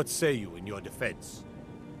 What say you in your defense?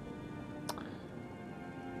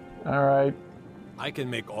 All right. I can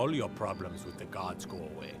make all your problems with the gods go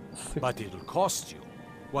away, but it'll cost you.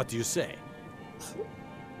 What do you say?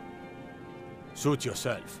 Suit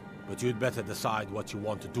yourself, but you'd better decide what you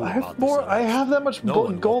want to do about this. I have that much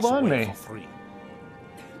gold on me. For free.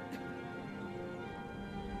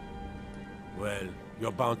 Well,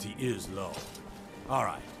 your bounty is low. All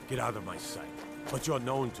right, get out of my sight. But you're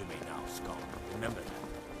known to me now, Skull. Remember that.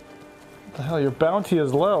 What the hell? Your bounty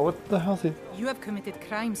is low. What the hell's he? You have committed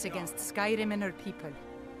crimes against Skyrim and her people.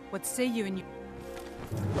 What say you in you?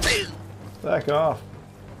 Back off.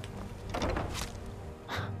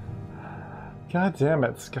 God damn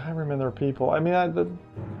it, Skyrim and their people. I mean,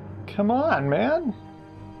 come on, man.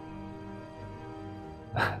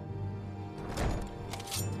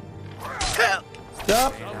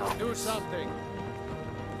 Stop. Do something.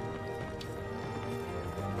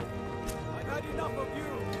 I've had enough of you.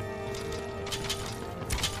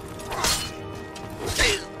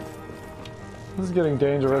 This is getting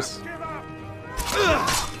dangerous.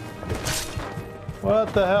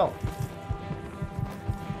 What the hell?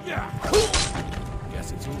 Yeah.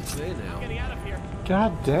 Guess it's all clear now. Getting out of here.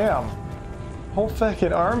 God damn. Whole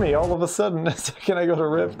fucking army all of a sudden the second I go to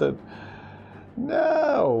Riften.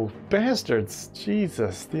 No! Bastards.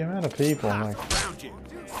 Jesus. The amount of people. Like...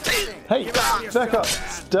 Hey! Back up!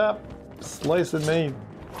 Stop slicing me.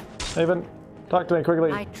 Haven, talk to me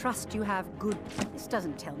quickly. I trust you have good... This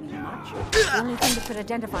doesn't tell me much. The only thing that could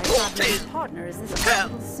identify Fabian's partner is this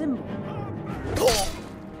little symbol.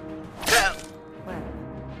 Well,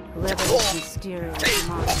 whoever this mysterious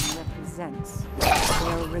Martin represents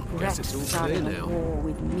will regret starting a war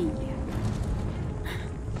with me.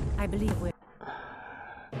 I believe we're...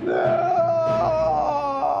 No!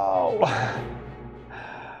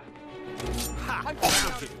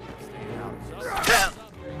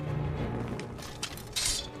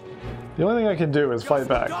 The only thing I can do is fight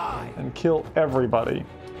back and kill everybody.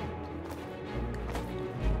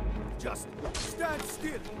 Just stand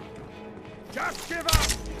still. Just give up.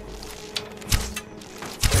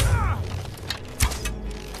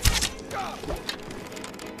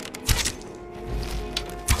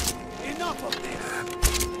 Enough of this.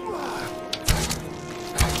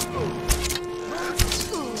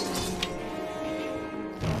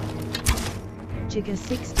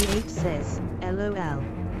 Chiga68 says, LOL.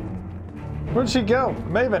 Where'd she go?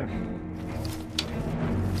 Maven.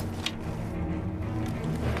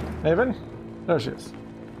 Maven? There she is.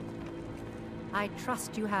 I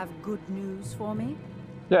trust you have good news for me?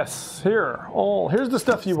 Yes, here. Here's the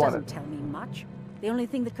stuff you wanted. Doesn't tell me much. The only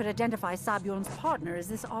thing that could identify Sabjorn's partner is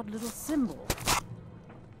this odd little symbol.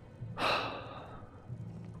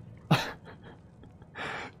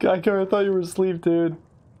 Geico, I thought you were asleep, dude.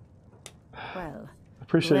 Well,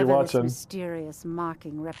 appreciate you whoever watching. this mysterious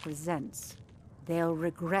marking represents, they'll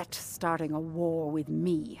regret starting a war with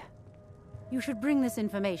me. You should bring this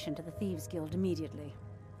information to the Thieves Guild immediately.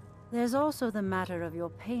 There's also the matter of your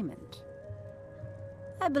payment.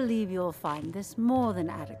 I believe you'll find this more than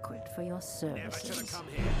adequate for your services.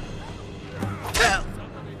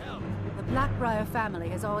 The Blackbriar family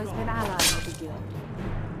has always been allies with the Guild.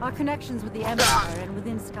 Our connections with the Empire and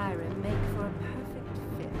within Skyrim make for a perfect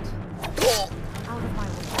fit. Out of my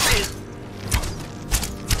way.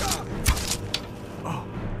 Oh,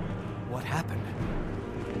 what happened?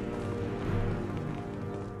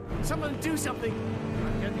 Someone do something!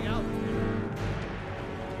 I'm getting out.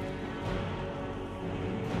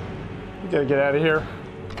 We gotta get out of here.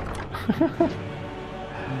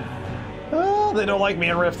 Oh, they don't like me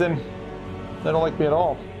in Riften. They don't like me at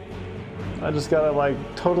all. I just gotta like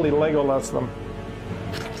totally Legolas them.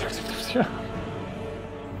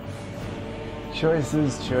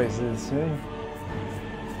 Choices, eh?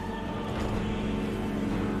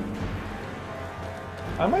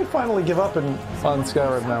 I might finally give up on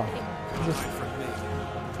Skyrim now. Just...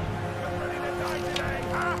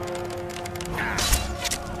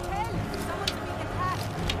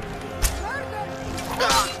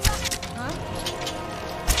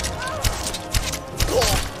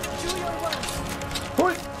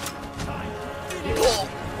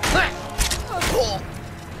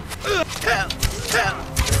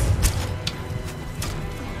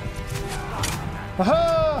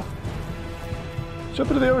 Aha!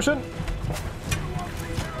 Jump into the ocean.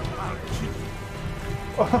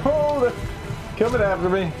 Oh, they're coming after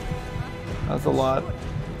me. That's a lot.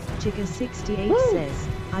 Chica68 says,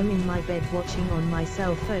 I'm in my bed watching on my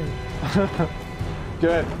cell phone.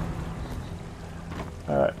 Good.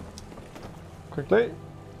 Alright. Quickly.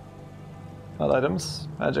 Not items.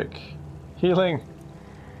 Magic. Healing.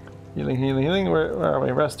 Healing. Where are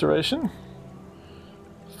we? Restoration.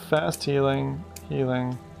 Fast healing.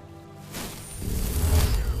 Healing.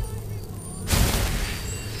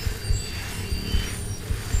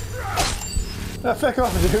 Ah, fuck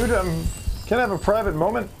off, dude. Can I have a private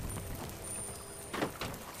moment?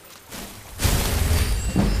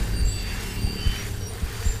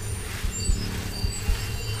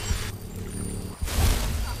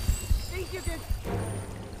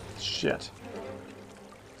 Shit.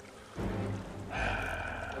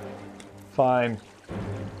 Fine.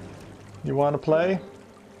 You want to play?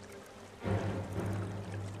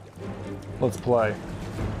 Let's play.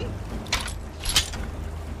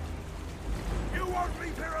 You won't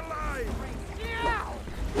leave here alive!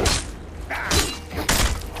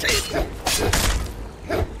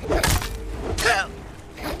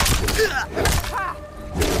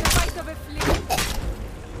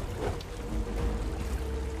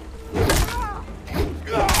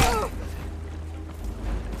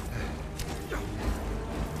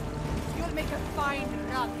 You'll make a fine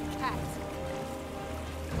rug cat.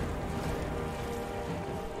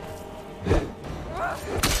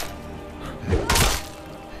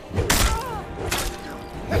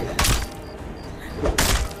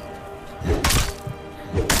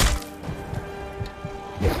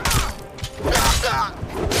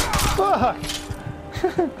 Fuck!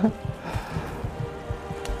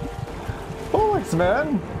 Bollocks,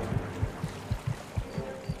 man!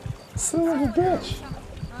 Son of a bitch!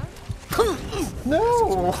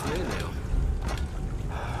 No!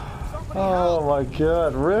 Oh my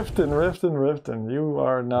god, Riften, you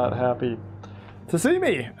are not happy to see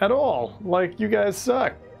me at all. Like, you guys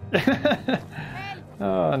suck.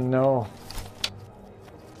 Oh no.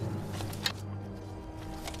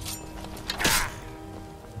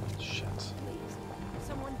 Shit.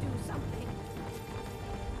 Someone do something.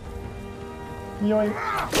 Yoink.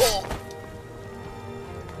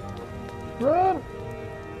 Run!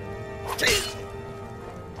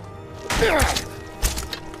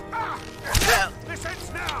 This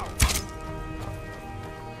ends now!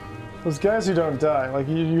 Those guys who don't die, like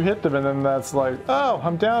you hit them and then that's like, oh,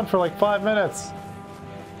 I'm down for like 5 minutes.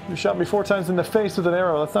 You shot me 4 times in the face with an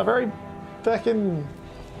arrow. That's not very feckin'...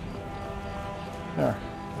 There.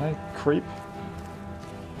 Can I creep?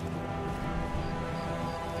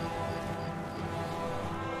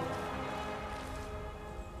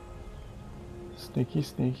 Sneaky,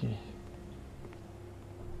 sneaky.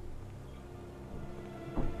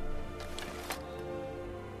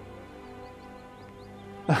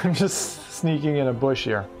 I'm just sneaking in a bush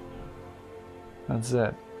here. That's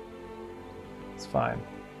it. It's fine.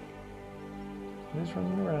 Just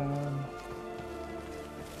running around.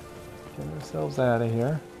 Get ourselves out of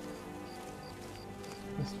here.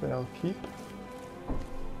 This way I'll keep.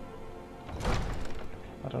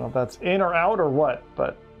 I don't know if that's in or out or what,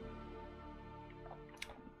 but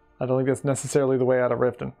I don't think that's necessarily the way out of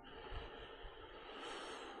Riften.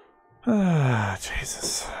 Ah,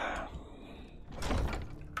 Jesus.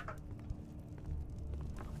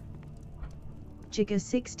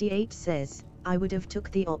 Jigga68 says, I would have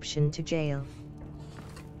took the option to jail.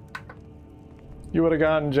 You would have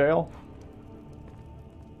gone in jail?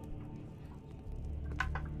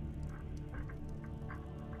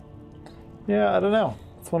 Yeah, I don't know.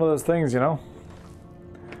 It's one of those things, you know?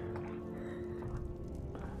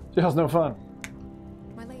 Jail's no fun.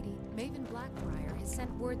 My lady, Maven Blackbriar has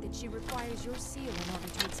sent word that she requires your seal in order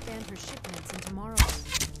to expand her shipments into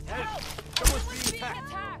Morrowind. Help! Someone's being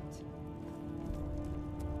attacked!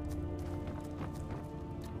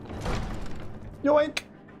 Yoink!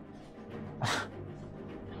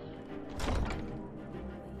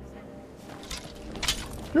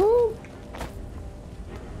 Yoo!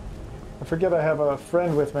 I forget I have a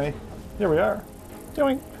friend with me. Here we are.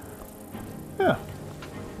 Yoink! Yeah.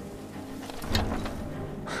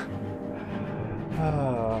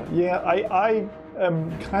 Yeah, I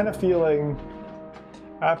am kind of feeling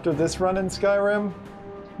after this run in Skyrim,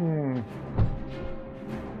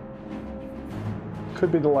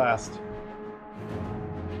 could be the last.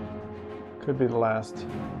 Could be the last.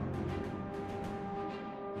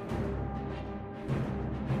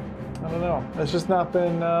 I don't know. It's just not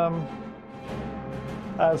been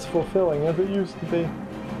as fulfilling as it used to be.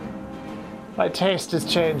 My taste is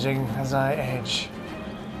changing as I age.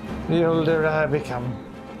 The older I become.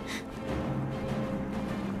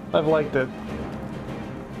 I've liked it.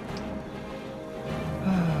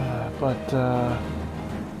 But I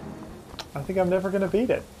think I'm never going to beat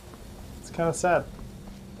it. It's kind of sad.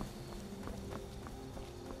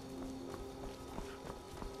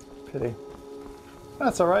 Pity.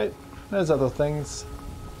 That's alright. There's other things.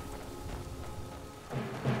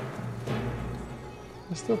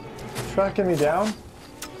 They're still tracking me down?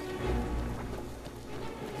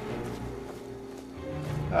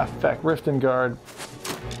 Ah, feck. Riften Guard.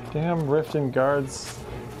 Damn Riften Guards.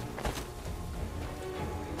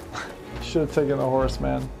 Should have taken the horse,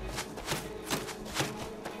 man.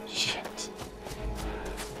 Shit.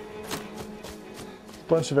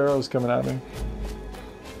 Bunch of arrows coming at me.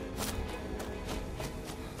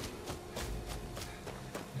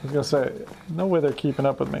 I was gonna say, no way they're keeping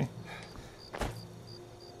up with me.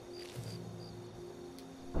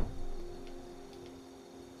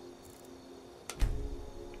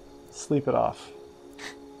 Sleep it off.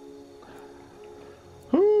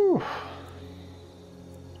 Whew.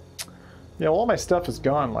 Yeah, all my stuff is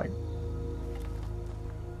gone, like.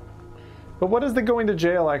 But what does the going to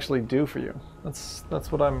jail actually do for you?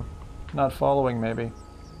 That's what I'm not following, maybe.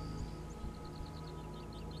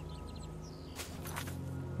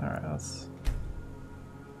 Alright, that's...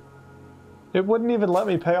 It wouldn't even let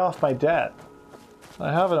me pay off my debt.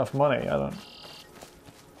 I have enough money, I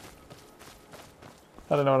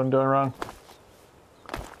don't know what I'm doing wrong.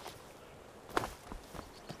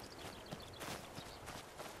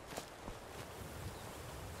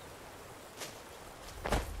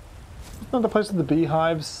 Not the place with the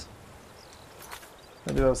beehives.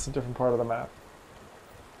 Maybe that's a different part of the map.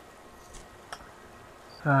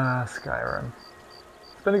 Ah, Skyrim.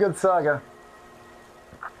 It's been a good saga.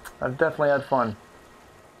 I've definitely had fun.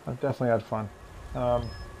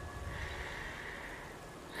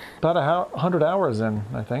 About 100 hours in,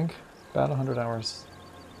 I think. About 100 hours.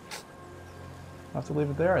 I'll have to leave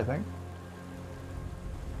it there, I think.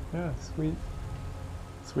 Yeah, sweet.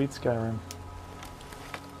 Sweet Skyrim.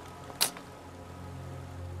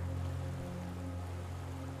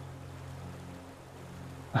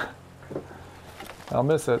 I'll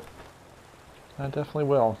miss it. I definitely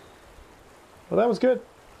will. Well, that was good.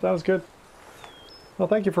 That was good. Well,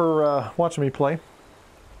 thank you for watching me play.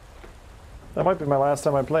 That might be my last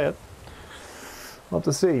time I play it. We'll have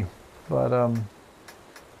to see. But I'll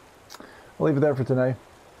leave it there for today. It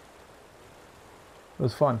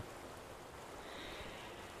was fun.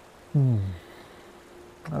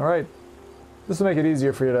 Alright. This will make it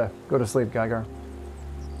easier for you to go to sleep, Geiger.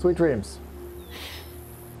 Sweet dreams.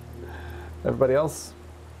 Everybody else,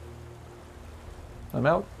 I'm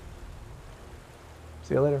out.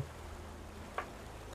 See you later.